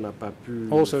l'ONOL. On n'a pas pu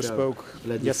faire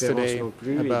la différence non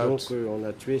plus, et donc on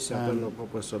a tué certains de nos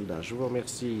propres soldats. Je vous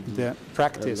remercie de la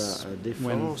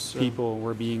défense.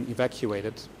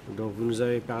 Donc vous nous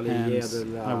avez parlé hier de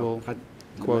la manière dont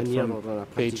on a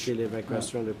pratiqué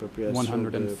l'évacuation de populations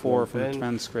de Phnom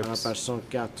Penh, à la page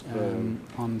 104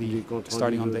 du compte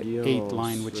rendu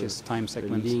d'audience,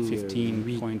 ligne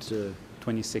 8,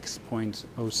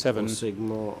 26.07.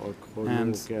 segment chrono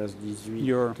And 15-18.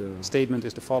 your statement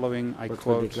is the following, I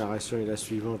quote,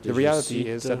 "The reality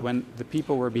is that when the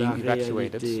people were being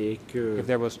evacuated, if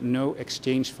there was no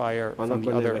exchange fire from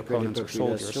the other opponents or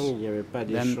soldiers,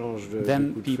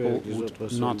 then people would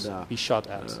not be shot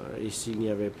at.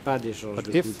 But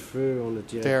if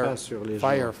there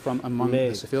fire from among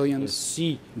the civilians,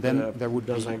 then there would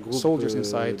be soldiers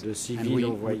inside and we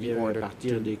would be ordered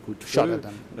to shoot at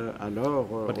them.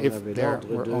 But if there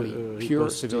were only pure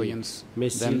civilians,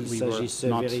 then we were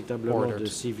not ordered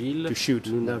to shoot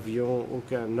them."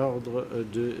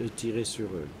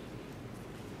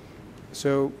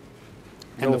 So,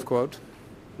 end of quote.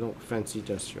 Donc, fin de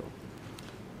citation.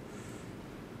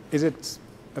 Is it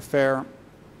a fair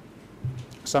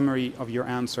summary of your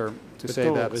answer to say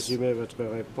that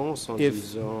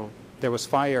if there was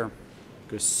fire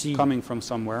coming from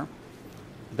somewhere,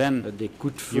 then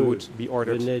you would be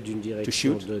ordered to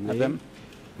shoot at them?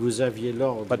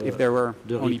 But if there were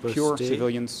only pure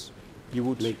civilians, you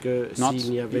would not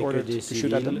be ordered to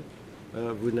shoot at them?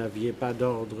 Vous n'aviez pas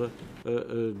d'ordre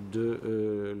de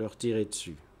leur tirer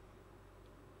dessus.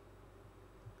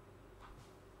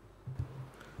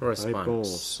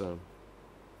 Réponse.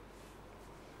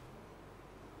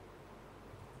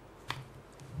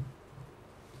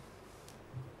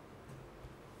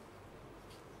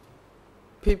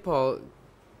 People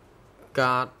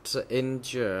got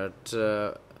injured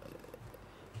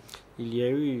il y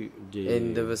a eu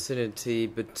in the vicinity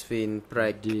between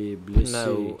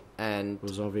Prekno and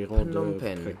Phnom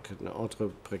Penh,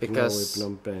 because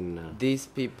these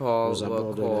people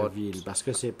were caught parce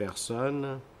que ces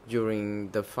personnes during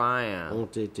the fire.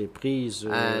 Ont été prises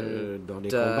dans les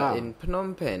combats. In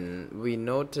Phnom Penh, we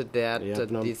noted that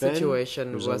the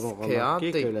situation was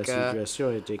chaotic.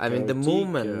 I mean, the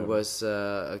movement was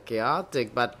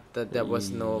chaotic, but there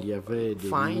was no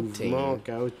fighting.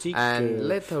 And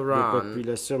later on,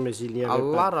 a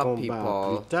lot of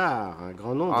people,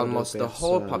 almost the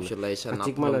whole population of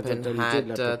Phnom Penh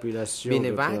had been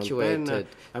evacuated.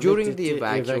 During the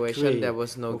evacuation, there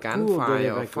was no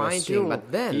gunfire or fighting,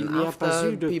 but then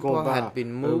after people had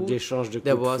been moved,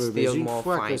 there was still more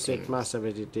fighting.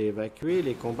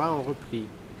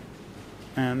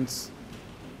 And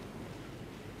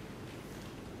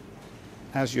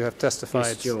as you have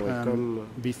testified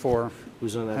before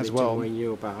as well,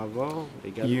 you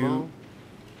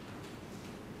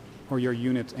or your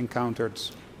unit encountered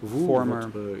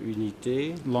former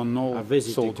Lon Nol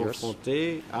soldiers,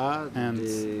 and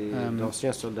you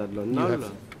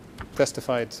have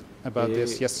testified about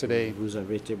this yesterday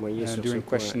during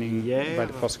questioning by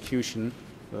the prosecution.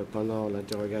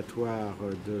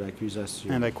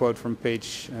 And I quote from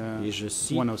page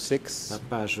 106,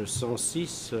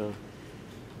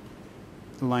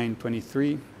 line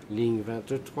 23.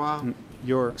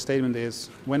 Your statement is,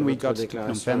 when we got to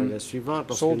Phnom Penh,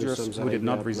 soldiers who did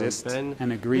not resist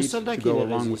and agreed to go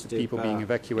along with the people being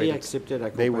evacuated,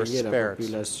 they were spared.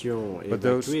 But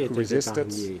those who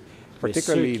resisted,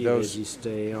 particularly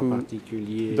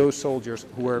those soldiers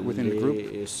who were within the group,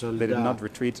 they did not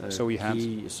retreat, so we had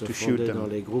to shoot them.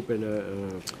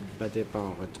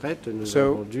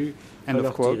 So, end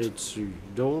of quote.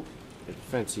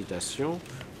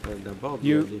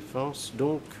 You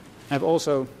have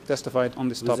also testified on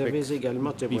this topic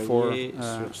before the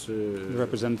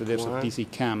representatives of DC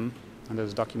CAM, and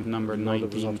that's document number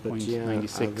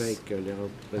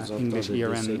 19.96. English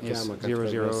ERN is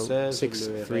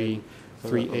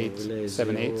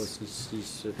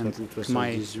 00633878, and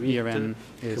my ERN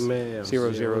is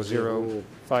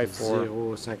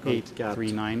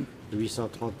 000543839.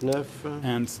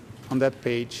 And on that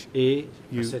page, you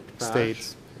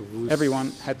state,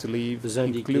 everyone had to leave,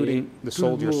 including the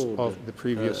soldiers of the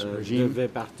previous regime.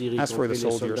 As for the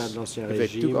soldiers, if they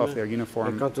took off their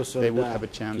uniform, they would have a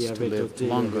chance to live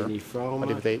longer.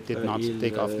 But if they did not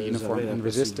take off the uniform and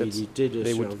resisted,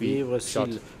 they would be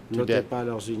shot to death.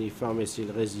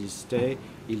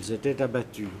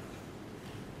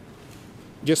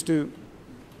 Just to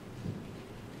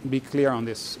be clear on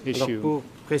this issue,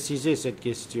 as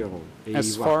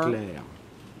far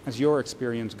as your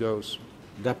experience goes,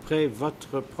 d'après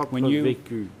votre propre when you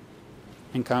vécu,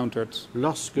 encountered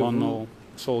lorsque Lon vous Nol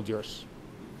soldiers,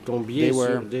 tombiez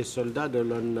sur des soldats de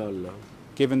Lon Nol,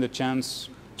 given the chance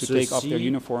to take off their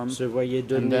uniform, se voyaient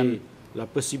donner la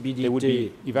possibilité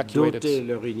d'ôter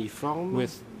leur uniforme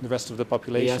with the rest of the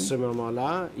population. Et à ce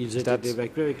moment-là, ils étaient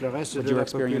évacués avec le reste de la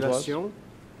population.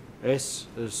 Est-ce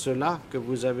cela que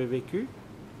vous avez vécu?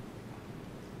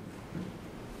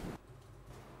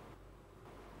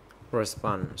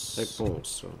 Response.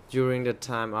 Réponse. During the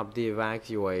time of the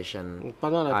evacuation,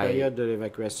 pendant la période de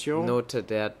l'évacuation, noted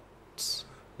that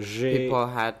people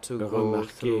had to go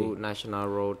through National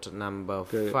Road number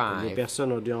 5. Les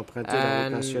personnes ont dû emprunter la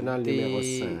route nationale numéro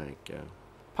 5.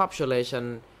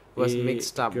 Population was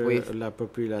mixed up with la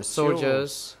population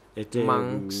soldiers, était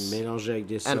monks, mélangée avec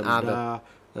des and soldats,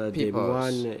 des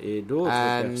moines et d'autres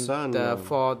personnes.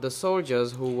 For the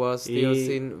soldiers who were still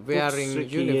seen wearing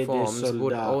uniforms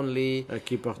would only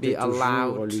be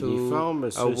allowed to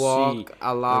walk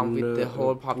along with the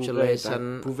whole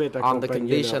population on the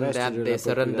condition that they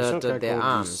surrendered their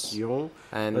arms,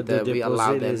 and we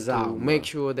allowed them to make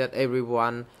sure that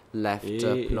everyone left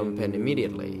Phnom Penh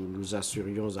immediately. Nous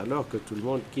assurions alors que tout le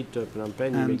monde quitte Phnom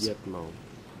Penh immédiatement.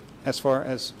 As far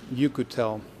as you could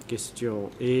tell,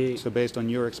 et so based on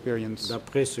your experience,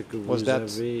 d'après ce que vous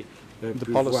avez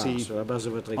pu voir sur la base de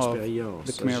votre expérience,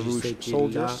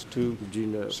 s'agissait-il là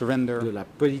de la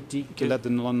politique des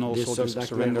soldats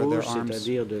Khmer Rouge,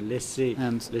 c'est-à-dire de laisser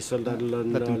les soldats de Lon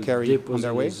Nol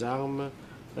déposer les armes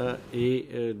et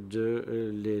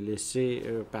de les laisser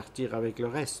partir avec le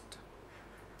reste?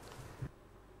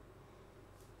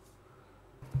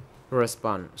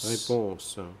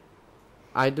 Réponse.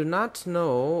 I do not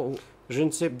know Je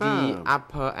ne sais pas the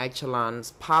upper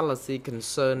echelons policy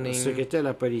concerning ce qu'était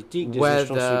la politique des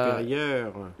échelons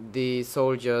supérieurs the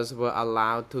soldiers were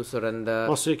allowed to surrender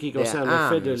en ce qui concerne le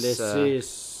fait de laisser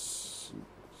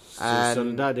ces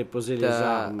soldats déposer les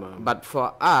armes. But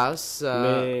for us,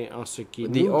 mais en ce qui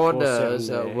the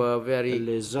orders were very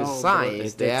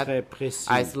precise that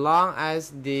as long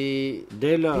as the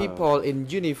people in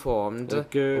uniform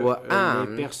were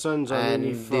armed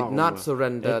and did not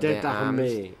surrender their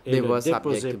arms, they were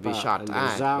subject to be shot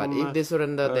at. But if they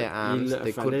surrendered their arms,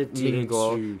 they could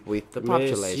mingle with the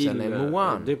population and move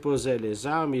on. Déposaient les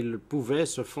armes, ils pouvaient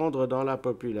se fondre dans la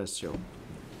population.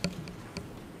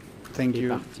 Thank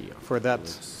you for that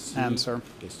answer.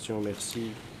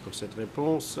 Merci pour cette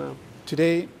réponse.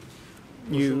 Today,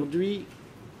 you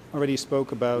already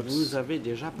spoke about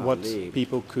what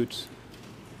people could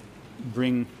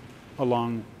bring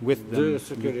along with them.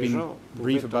 You've been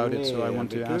brief about it, so I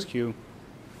want to ask you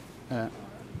a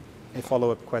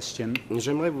follow-up question.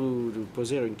 J'aimerais vous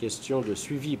poser une question de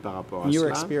suivi par rapport à cela. In your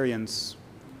cela. experience,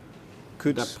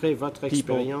 D'après votre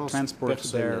expérience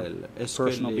personnelle, est-ce que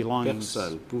les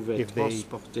personnes pouvaient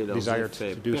transporter leurs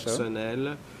effets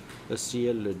personnels si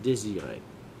elles le désiraient?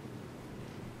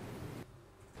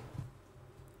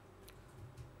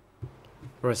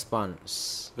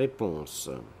 Réponse.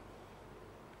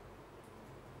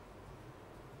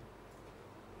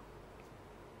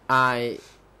 I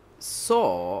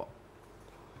saw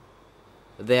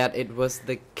that it was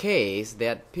the case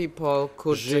that people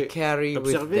could carry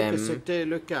with them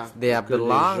their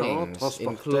belongings,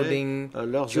 including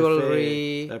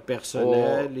jewelry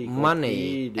or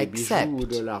money, except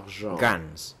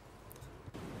guns.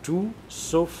 Tout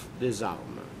sauf des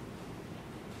armes.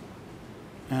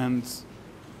 And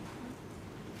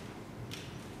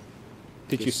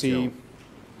did you see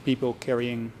people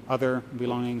carrying other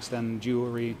belongings than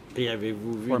jewelry et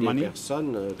avez-vous vu des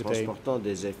personnes transportant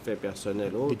des effets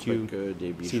personnels autres que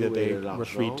des bijoux et de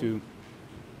l'argent?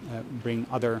 Bring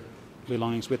other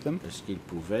belongings with them? Est-ce qu'ils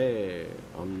pouvaient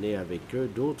emmener avec eux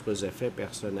d'autres effets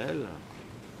personnels?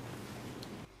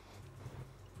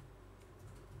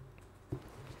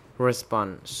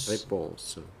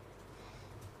 Réponse.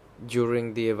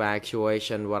 During the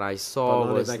evacuation, what I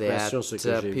saw was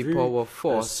that people were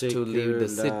forced to leave the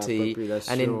city,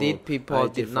 and indeed people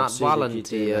did not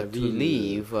volunteer to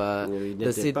leave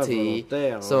the city,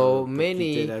 so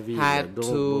many had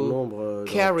to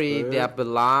carry their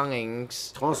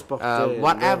belongings,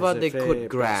 whatever they could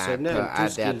grab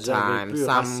at that time.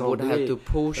 Some would have to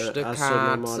push the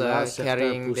carts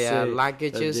carrying their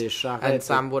luggages, and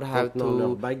some would have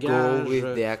to go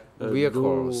with their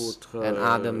vehicles and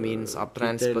other means of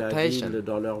transportation.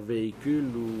 Dans leur véhicule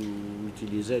ou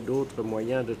utilisaient d'autres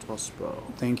moyens de transport.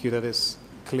 Thank you. That is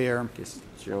clear.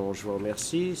 Question, je vous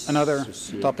remercie. Another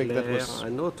topic that was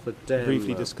un autre thème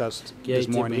briefly discussed qui a this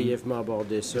été morning brièvement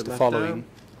abordé ce is the matin. following.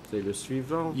 C'est le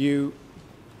suivant. You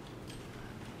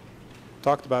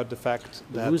talked about the fact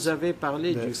that Vous avez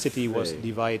parlé the du city fait was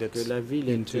divided que la ville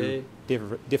into était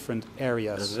different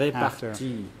areas after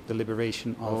the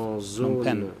liberation of Phnom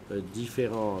Penh.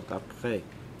 Différentes après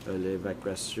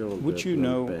l'évacuation de Would you Phnom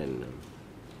know Penh.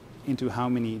 Into how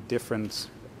many different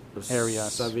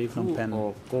areas Phnom Penh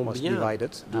was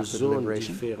divided after the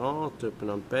liberation? Différentes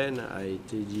Phnom Penh a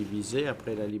été divisé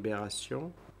après la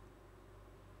libération?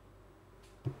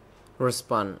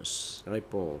 Response.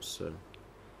 Réponse.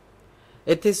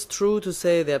 It is true to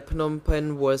say that Phnom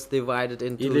Penh was divided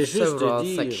into several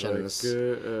sections,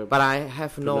 but I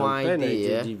have no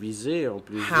idea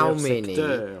how many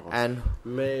and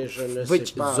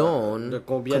which zone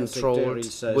controlled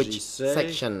which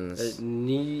sections,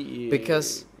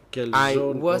 because I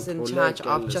was in charge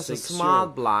of just a small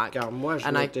block,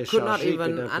 and I could not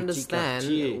even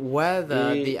understand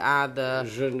whether the other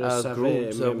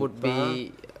groups would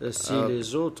be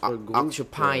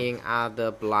occupying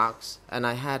other blocks, and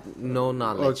I had no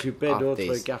knowledge of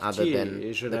this other than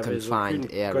the confined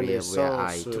area where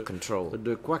I took control.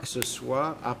 De quoi que ce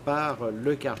soit, à part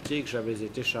le quartier que j'avais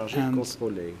été chargé de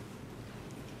contrôler.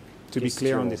 To be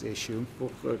clear on this issue,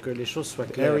 pour que les choses soient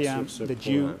claires sur ce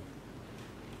point.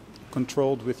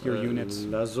 Controlled with your units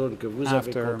la zone que vous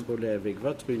avez contrôlée avec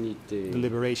votre unité the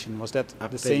liberation, was that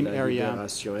the same area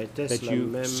that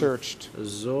you searched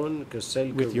zone que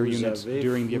celle with que your vous units avez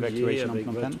during the evacuation of avec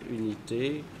Phnom votre Penh?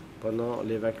 unité pendant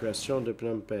l'évacuation de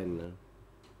Phnom Penh?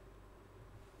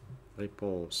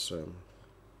 Réponse.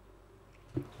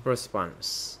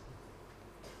 Response.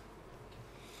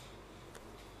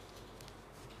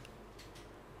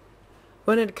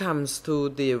 When it comes to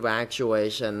the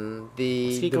evacuation,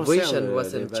 the division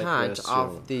was in charge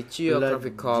of the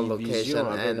geographical location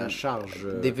and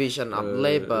division of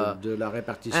labor,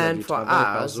 and for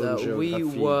us, we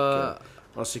were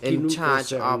in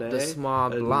charge of the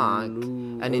small block,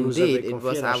 and indeed it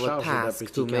was our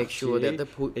task to make sure that the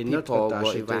people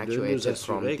were evacuated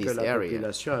from this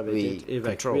area we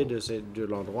controlled. De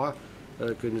l'endroit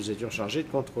que nous étions chargés de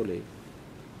contrôler.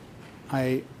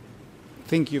 I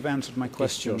think you've answered my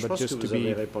question, but just to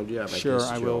be sure,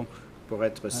 I will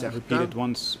repeat it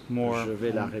once more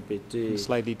in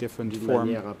slightly different form.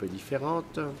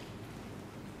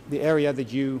 The area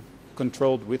that you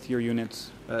controlled with your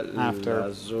units after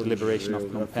the liberation of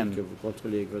Phnom Penh,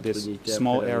 this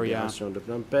small area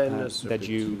that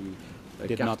you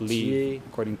did not leave,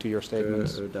 according to your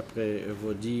statements, is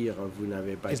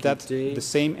that the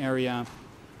same area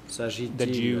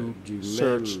that you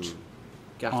searched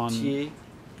on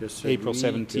April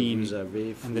 17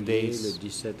 and the days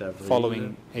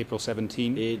following April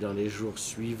 17,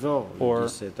 or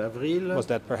was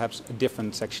that perhaps a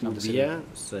different section of the city?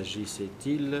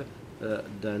 S'agissait-il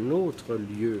d'un autre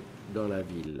lieu dans la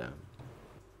ville?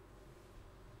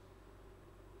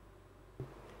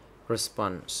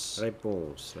 Response.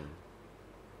 Réponse.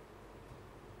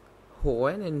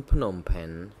 When in Phnom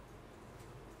Penh,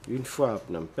 une fois à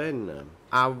Phnom Penh,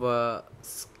 our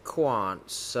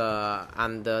squads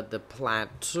under the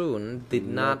platoon did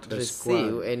not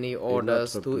receive any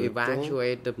orders to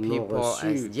evacuate the people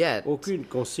as yet.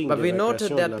 But we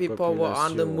noted that people were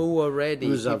on the move already.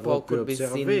 People could be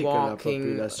seen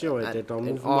walking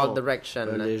in all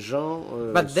directions.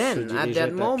 But then, at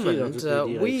that moment,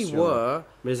 we were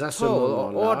told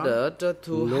or ordered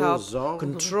to help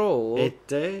control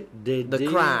the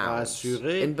crowds,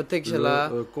 in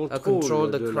particular control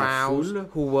the crowds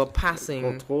who were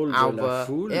passing our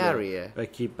area.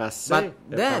 But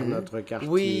then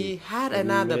we had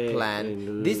another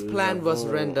plan. This plan was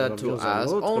rendered to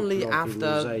us only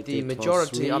after the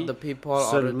majority of the people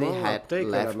already had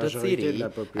left the city,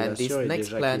 and this next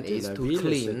plan is to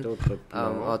clean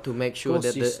or to make sure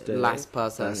that the last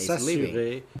person is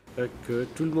leaving.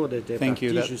 Thank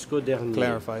you, that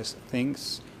clarifies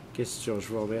things. Question, je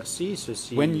vous remercie.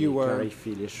 Ceci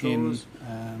clarifie les choses.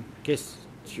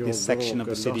 This section of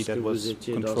the city that was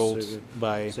controlled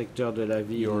by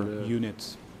your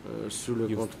units, sous le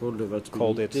contrôle de votre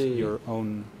called it unité, your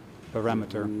own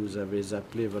parameter. Vous avez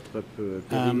appelé votre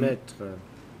périmètre.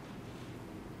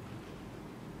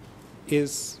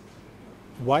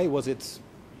 Why was it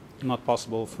not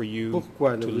possible for you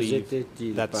Pourquoi to ne vous leave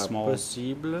était-il that pas small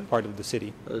possible part of the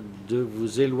city? De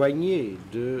vous éloigner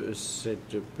de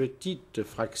cette petite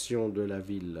fraction de la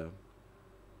ville?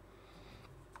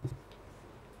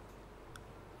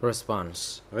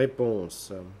 Response.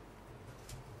 Réponse.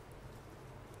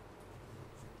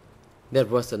 There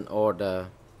was an order.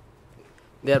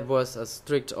 There was a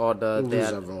strict order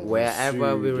that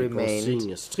wherever we remained,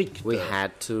 we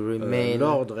had to remain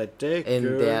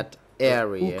in that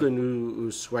area. Où que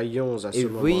nous soyons à ce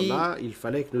If we moment-là, il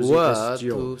fallait que nous were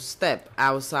to step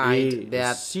outside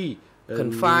that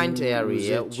confined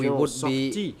area, we would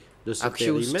be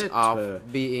accused of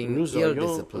being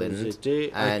ill-disciplined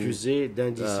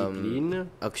and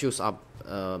accused of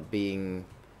being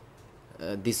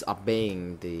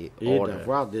disobeying the order.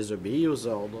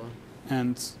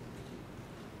 And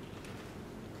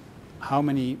how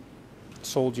many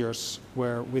soldiers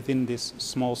were within this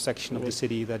small section of the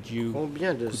city that you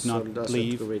could not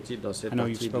leave? I know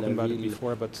you've spoken about it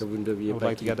before, but I would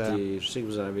like to get a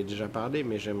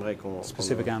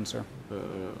specific answer.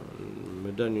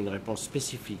 Me donne une réponse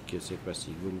spécifique cette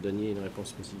fois-ci. Vous me donniez une réponse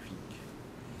spécifique.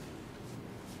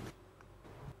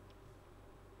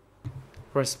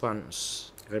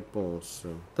 Response. Réponse.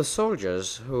 The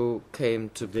soldiers who came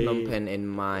to Phnom Penh in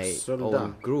my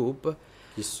own group,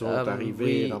 the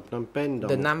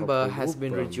number has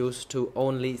been reduced to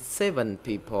only 7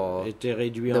 people.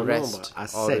 The rest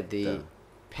already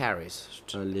perished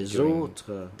during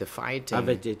the fighting,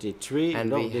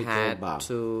 and we had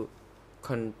to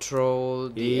control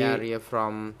the area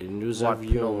from Wat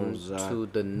Phnom to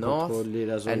the north,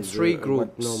 and 3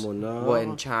 groups were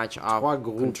in charge of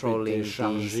controlling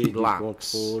these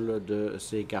blocks,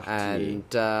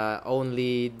 and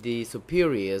only the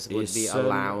superiors would be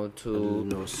allowed to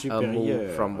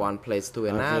move from one place to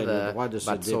another,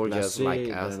 but soldiers like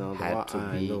us had to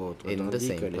be in the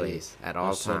same place at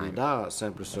all times.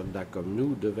 Simples soldats comme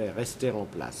nous devaient rester en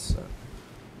place.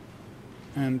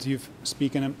 And you've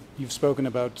spoken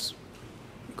about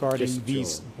guarding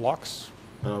these blocks.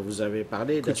 Vous avez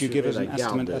parlé Could you give us an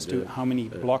estimate as to how many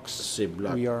blocks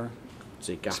we are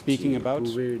speaking about?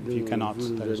 If you cannot,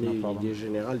 that is no problem. L'idée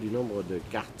générale du nombre de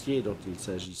quartiers dont il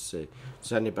s'agissait.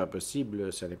 Ça n'est pas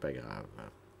possible, ça n'est pas grave.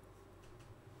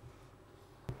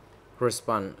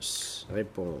 Response.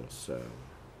 Réponse.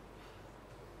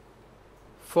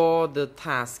 For the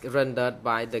task rendered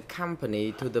by the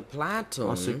company to the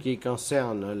platoon, en ce qui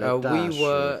concerne la tâche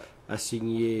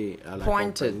assignée à la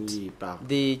compagnie par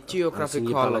the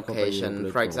geographical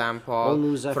location, for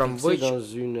example, from which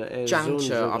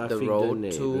juncture of the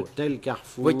road to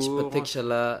which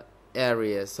particular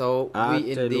area. So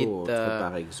we indeed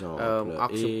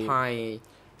occupy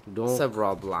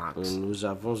several blocks. Nous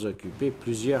avons occupé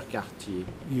plusieurs quartiers.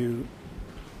 You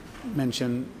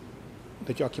mentioned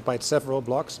that you occupied several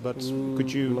blocks, but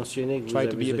could you try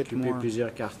to be a bit more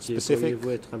specific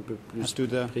as to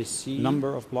the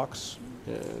number of blocks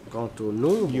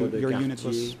your unit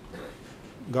was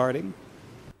guarding?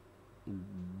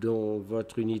 Dont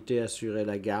votre unité assurait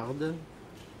la garde.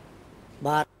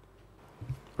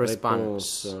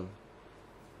 Response.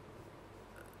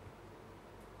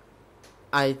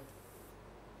 I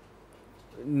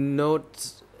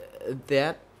note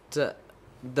that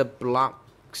the block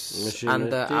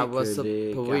under our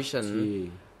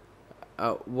supervision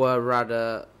were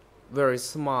rather very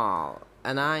small,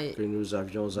 and I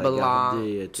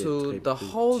belonged to the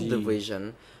whole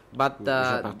division, but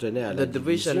the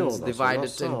divisions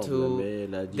divided into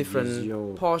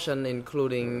different portions,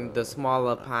 including the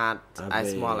smaller part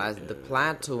as small as the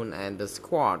platoon and the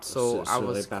squad. So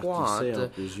our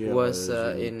squad was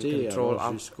in control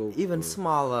of even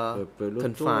smaller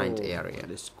confined area.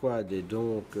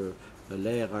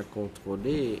 L'air à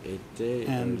contrôler était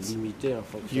limité en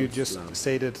fonction you just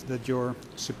stated that your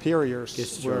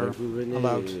superiors were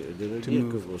allowed to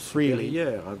move freely.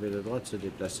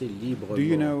 Do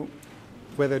you know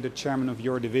whether the chairman of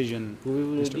your division,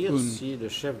 Mr.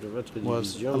 Un,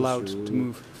 was allowed to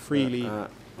move freely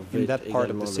in that part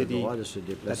of the city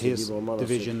that his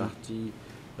division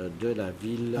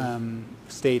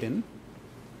stayed in?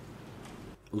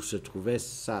 Où se trouvait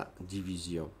sa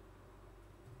division?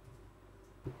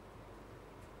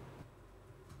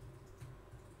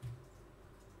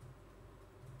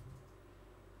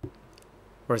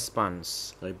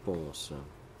 Response. Réponse.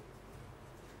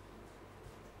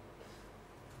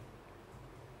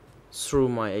 Through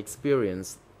my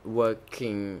experience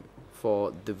working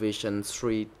for Division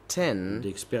 310,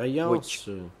 which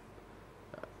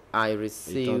I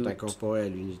received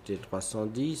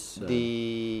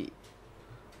the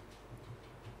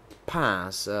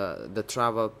pass, the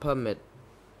travel permit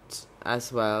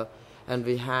as well, and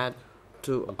we had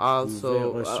to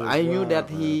also, I knew that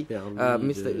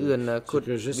Mr. Un could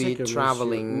be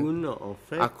traveling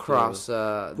across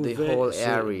the whole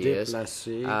areas,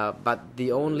 but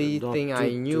the only thing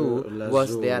I knew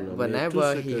was that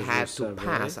whenever he had to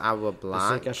pass our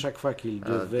block,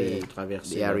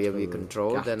 the area we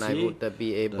controlled, then I would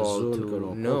be able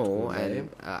to know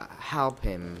and help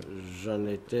him,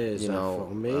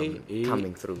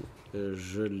 coming through.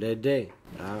 Je l'aidais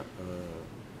à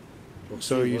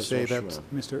So you say that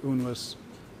Mr. Un was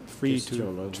free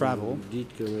to travel.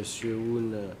 Dites que Monsieur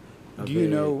Un Do you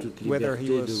know whether he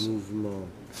was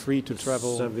free to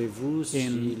travel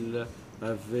in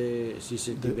the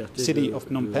city of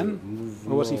Phnom Penh,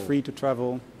 or was he free to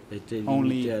travel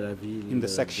only in the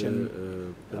section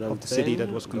of the city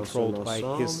that was controlled by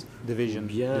his division,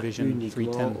 Division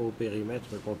 310? Au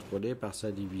périmètre contrôlé par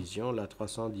sa division, la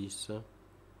 310.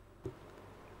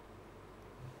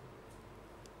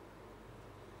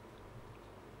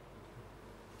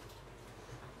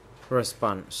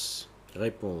 Response.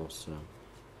 Réponse.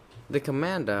 The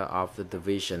commander of the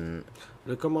division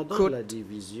Le commandant de la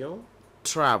division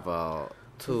travel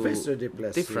to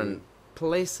different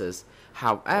places.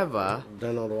 However,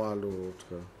 d'un endroit à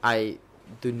l'autre. I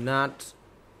do not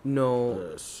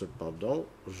know cependant,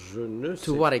 je ne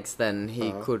to what extent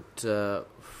he could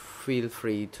feel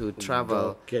free to travel.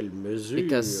 Dans quelle mesure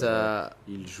because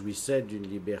il jouissait d'une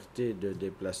liberté de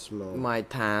déplacement. My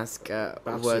task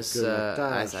was,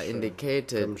 as I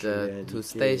indicated, to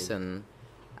station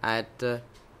at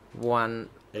one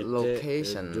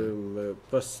location, de me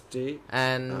poster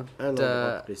and à un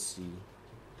endroit précis.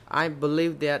 I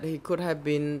believe that he could have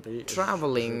been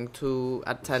traveling to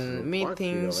attend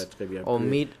meetings or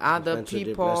meet other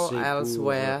people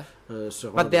elsewhere,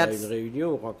 but that's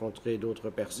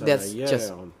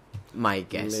just my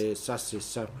guess. Mais ça c'est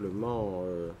simplement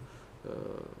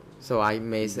so I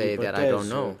may say that I don't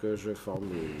know. Que je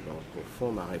formule. Donc au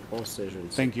fond ma réponse est je ne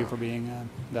sais Thank you pas. for being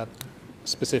that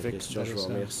specific. That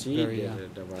is very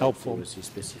helpful. And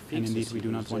indeed, we do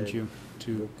not want you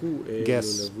to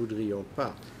guess. Nous ne voudrions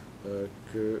pas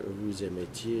que vous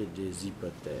émettiez des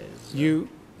hypothèses. You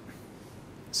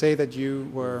say that you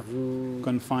were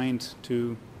confined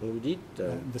to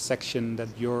the section that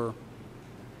your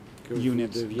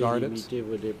unit guarded.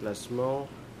 Vos déplacements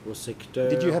au secteur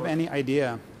Did you have any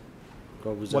idea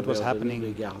what was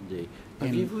happening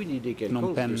Aviez-vous une idée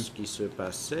quelconque Penh, de ce qui se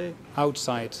passait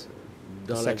outside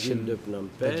the dans la ville section de Phnom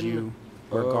that Penh, you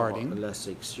were guarding? la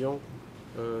section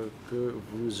que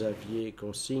vous aviez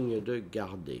consigne de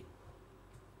garder?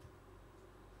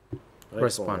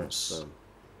 Response.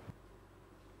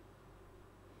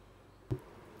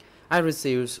 I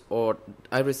received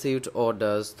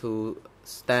orders to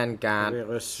stand guard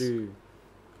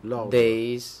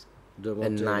days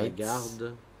and nights.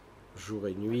 Garde, jour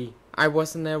et nuit. I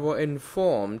was never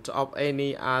informed of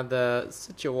any other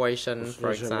situation,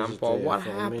 for example, what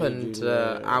happened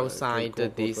outside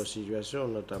this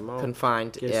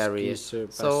confined area.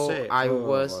 So I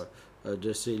was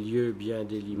de ces lieux bien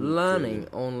délimités. Learning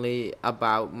only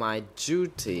about my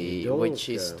duty, donc, which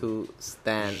is to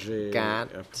stand guard,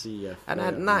 and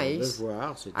at night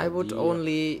I would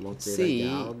only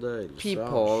see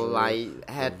people like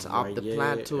head of the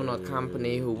platoon or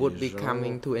company who would be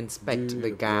coming to inspect the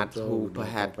guard who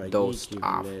perhaps dozed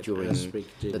off during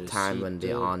the time when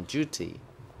they are on duty.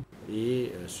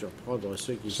 So,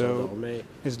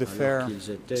 is the fair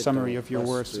summary of your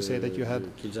words to say that you had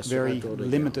very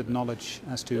limited knowledge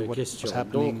as to what was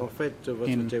happening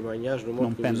in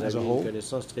Phnom Penh as a whole?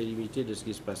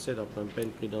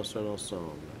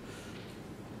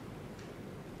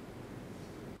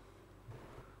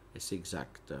 Est-ce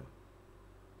exact?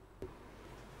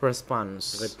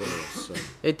 Response.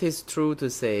 It is true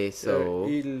to say so.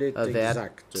 That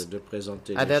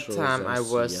at that time I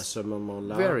was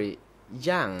very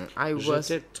young. I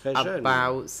was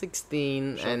about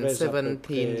 16 and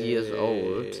 17 years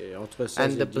old,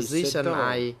 and the position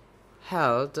I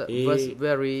held was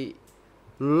very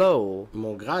low,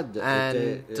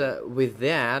 and with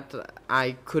that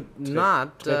I could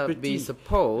not be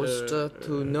supposed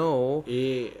to know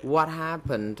what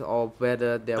happened or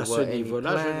whether there were any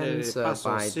plans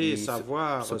by the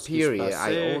superior.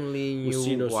 I only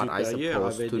knew what I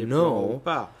supposed to know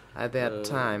at that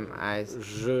time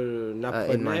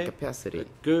in my capacity.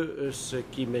 Que ce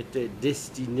qui m'était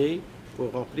destiné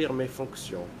pour remplir mes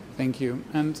fonctions. Thank you.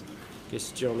 And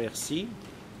question, merci.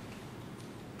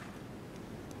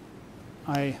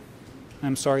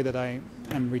 I'm sorry that I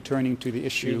am returning to the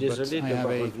issue, but I have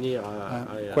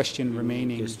a question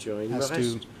remaining as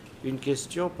to une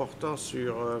question portant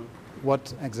sur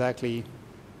what exactly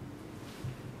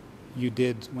you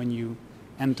did when you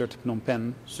entered Phnom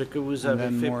Penh. Ce que vous avez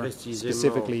fait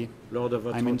précisément lors de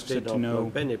votre entrée dans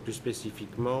Phnom Penh et plus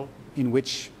spécifiquement in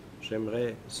which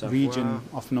region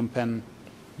of Phnom Penh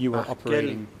you were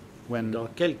operating when dans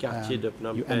quel quartier de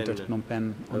you entered Phnom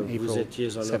Penh on vous April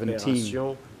étiez en 17.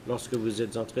 opération lorsque vous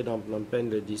êtes entré dans Phnom Penh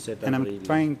le 17 avril.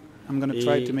 I'm going to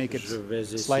try to make it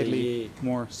slightly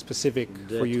more specific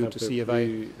for you to see if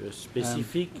I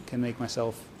can make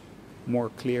myself more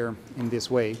clear in this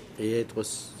way. Et être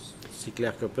si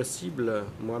clair que possible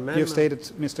moi-même. You have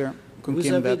stated, Mr.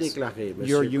 Kunkim that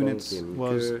your unit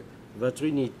was votre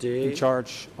unité in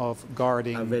charge of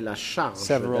guarding avait la charge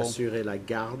d'assurer la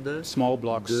garde small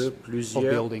blocks de of plusieurs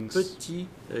buildings petits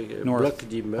blocs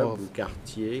d'immeubles ou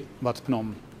quartiers Wat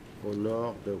Phnom. Au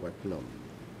nord de Wat Phnom.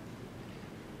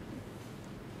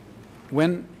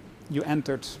 When you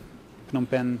entered Phnom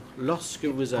Penh lorsque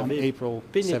vous avez April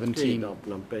pénétré 17, dans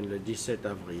Phnom Penh le 17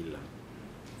 avril,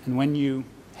 and when you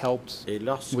helped et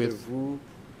lorsque with vous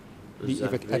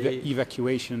the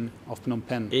evacuation of Phnom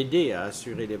Penh, aider à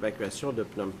assurer l'évacuation de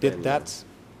Phnom Penh, did that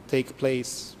take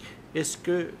place est-ce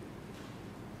que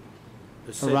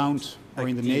around or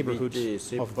in the neighborhood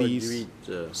of these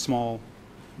small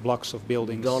blocks of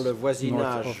buildings dans le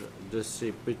voisinage of de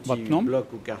ces petits Wat Phnom?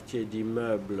 blocs ou quartiers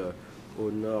d'immeubles au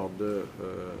nord de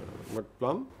Wat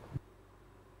Phnom?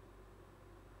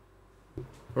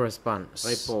 Response.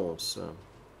 Réponse.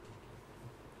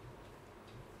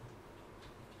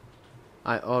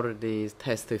 I already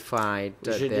testified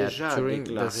that during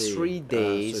the 3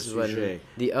 days, when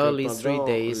the early 3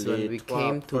 days when we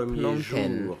came to Phnom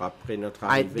Penh,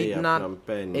 I did not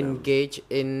engage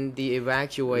in the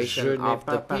evacuation of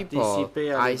the people.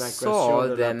 I saw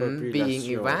them being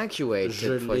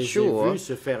evacuated for sure,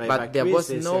 but there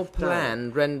was no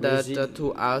plan rendered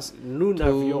to us to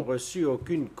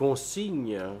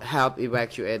help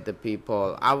evacuate the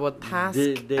people. Our task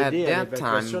at that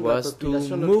time was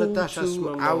to move to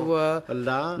our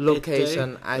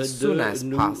location as soon as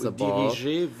possible,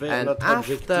 and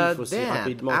after that,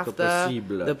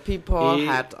 after the people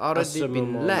had already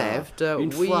been left,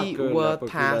 we were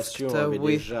tasked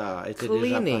with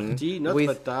cleaning,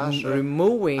 with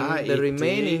removing the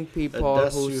remaining people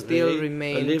who still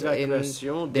remained in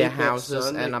their houses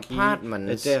and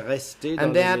apartments,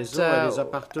 and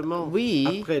that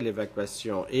we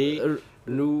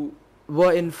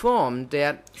were informed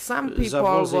that some people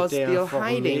were still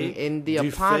hiding in the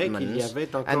apartments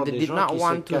and they did not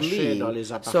want to leave.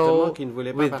 So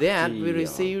with that, we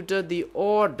received the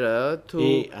order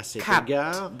to cut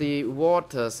the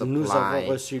water supply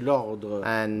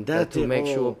and to make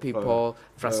sure people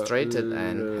frustrated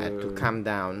and had to come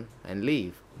down and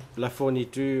leave. La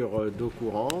fourniture d'eau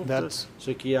courante,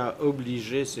 ce qui a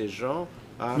obligé ces gens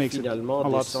à finalement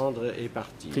descendre et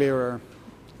partir.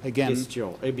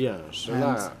 Question. Eh bien,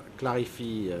 cela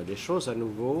clarifie les choses à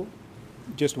nouveau.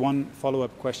 Just one follow-up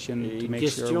question to make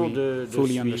sure we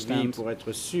fully understand. Pour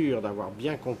être sûr d'avoir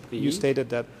bien compris. You stated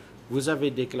that vous avez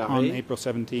déclaré on April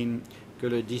 17, que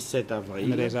le 17 avril,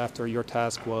 and the days after, your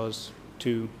task was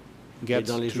to get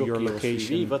to your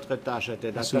location votre tâche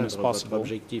était d'atteindre votre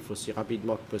objectif aussi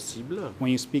rapidement que possible.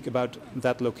 When you speak about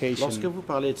that location, lorsque vous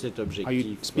parlez de cet objectif, are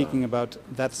you speaking about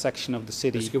that section of the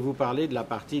city? Est-ce que vous parlez de la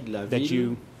partie de la ville that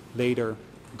you later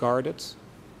guarded,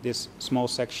 this small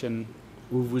section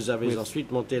où vous avez ensuite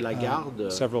monté la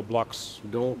garde, several blocks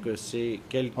donc c'est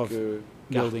quelques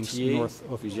quartiers,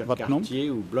 plusieurs quartiers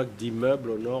ou blocs d'immeubles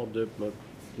au nord de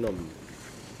Phnom.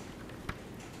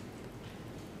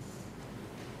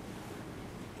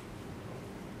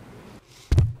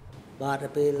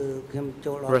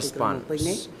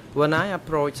 Response. When I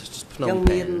approached Phnom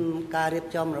Penh,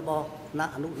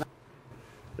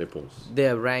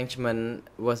 the arrangement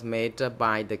was made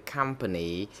by the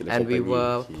company, and we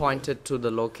were pointed to the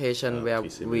location where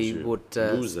we would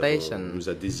station.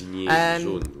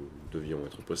 And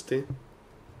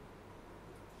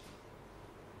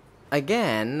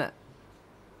again,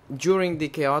 during the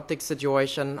chaotic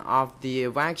situation of the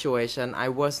evacuation, I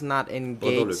was not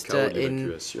engaged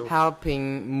in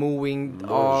helping moving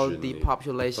all the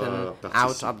population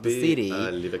out of the city.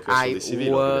 I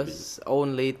was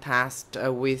only tasked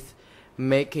with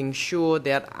making sure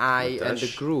that I and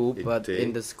the group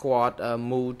in the squad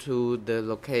moved to the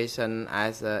location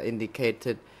as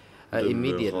indicated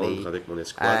immediately.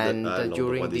 And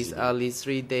during these early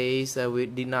 3 days, we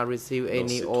did not receive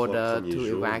any order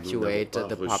to evacuate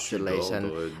the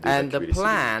population. And the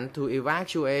plan to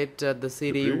evacuate the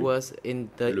city was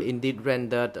indeed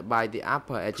rendered by the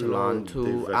upper echelon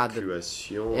to other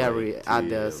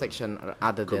section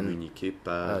other than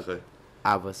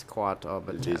our squad or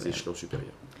battalion.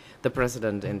 The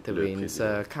President intervenes.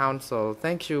 Council,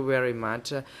 thank you very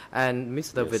much. And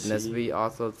Mr. Witness, we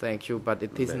also thank you, but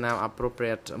it is now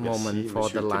appropriate moment for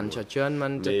the lunch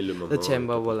adjournment. The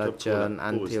Chamber will adjourn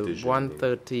until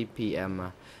 1:30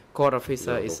 p.m. Court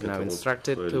officer is now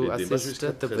instructed to assist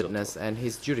the witness and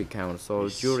his jury counsel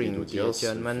during the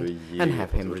adjournment and have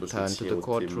him return to the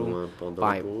courtroom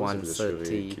by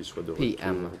 1:30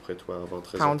 p.m.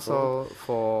 Counsel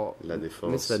for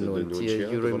Mr. Nuon Chea,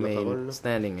 you remain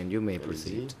standing and you may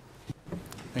proceed.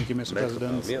 Thank you, Mr.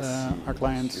 President. Our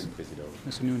client,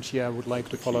 Mr. Nuon Chea, would like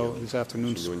to follow this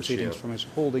afternoon's proceedings from his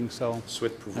holding cell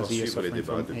as he is suffering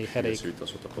from a headache,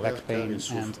 back pain,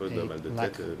 and a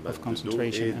lack of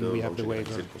concentration, and we have the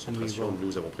waiver, and we will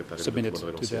submit it to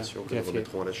the greffier.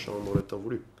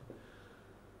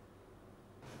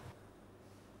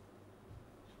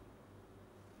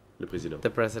 The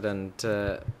President,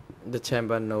 the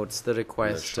Chamber notes the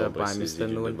request by Mr.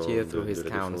 Nuon Chea through his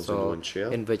counsel,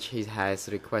 in which he has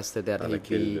requested that he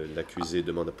be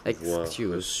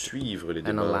excused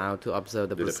and allowed to observe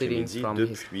the proceedings from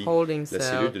his holding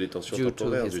cell due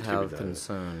to his health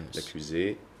concerns.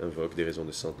 L'accusé invoque des raisons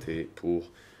de santé pour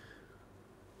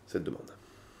cette demande.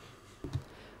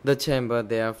 The Chamber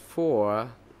therefore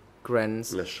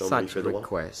grants such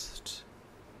request.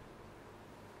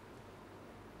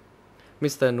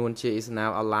 Mr. Nuon Chea is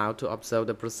now allowed to observe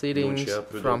the proceedings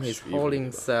from his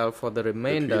holding cell for the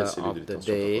remainder of the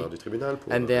day,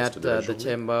 and that the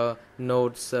Chamber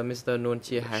notes Mr. Nuon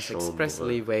Chea has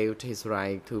expressly waived his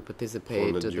right to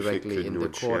participate directly in the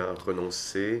court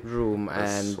room,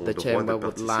 and the Chamber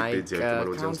would like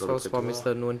counsels for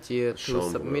Mr. Nuon Chea to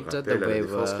submit the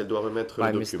waiver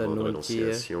by Mr. Nuon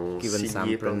Chea, given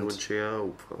some print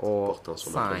or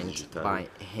signed by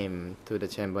him to the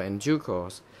Chamber in due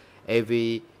course.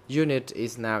 AV unit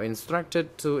is now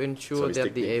instructed to ensure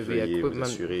that the AV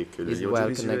equipment is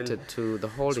well connected to the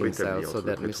holding cell so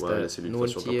that Mr. Nuon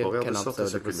Chea can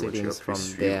observe the proceedings from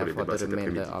there for the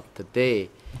remainder of the day.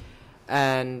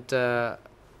 And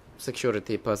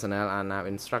security personnel are now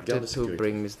instructed to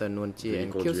bring Mr. Nuon Chea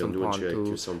and Khieu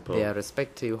Samphan to their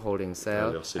respective holding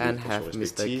cell and have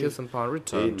Mr. Khieu Samphan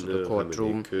return to the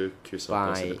courtroom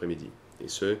by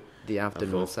the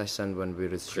afternoon session when we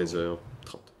resume.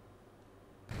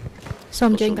 សូ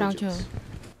មអញ្ជើញក្រោយជើង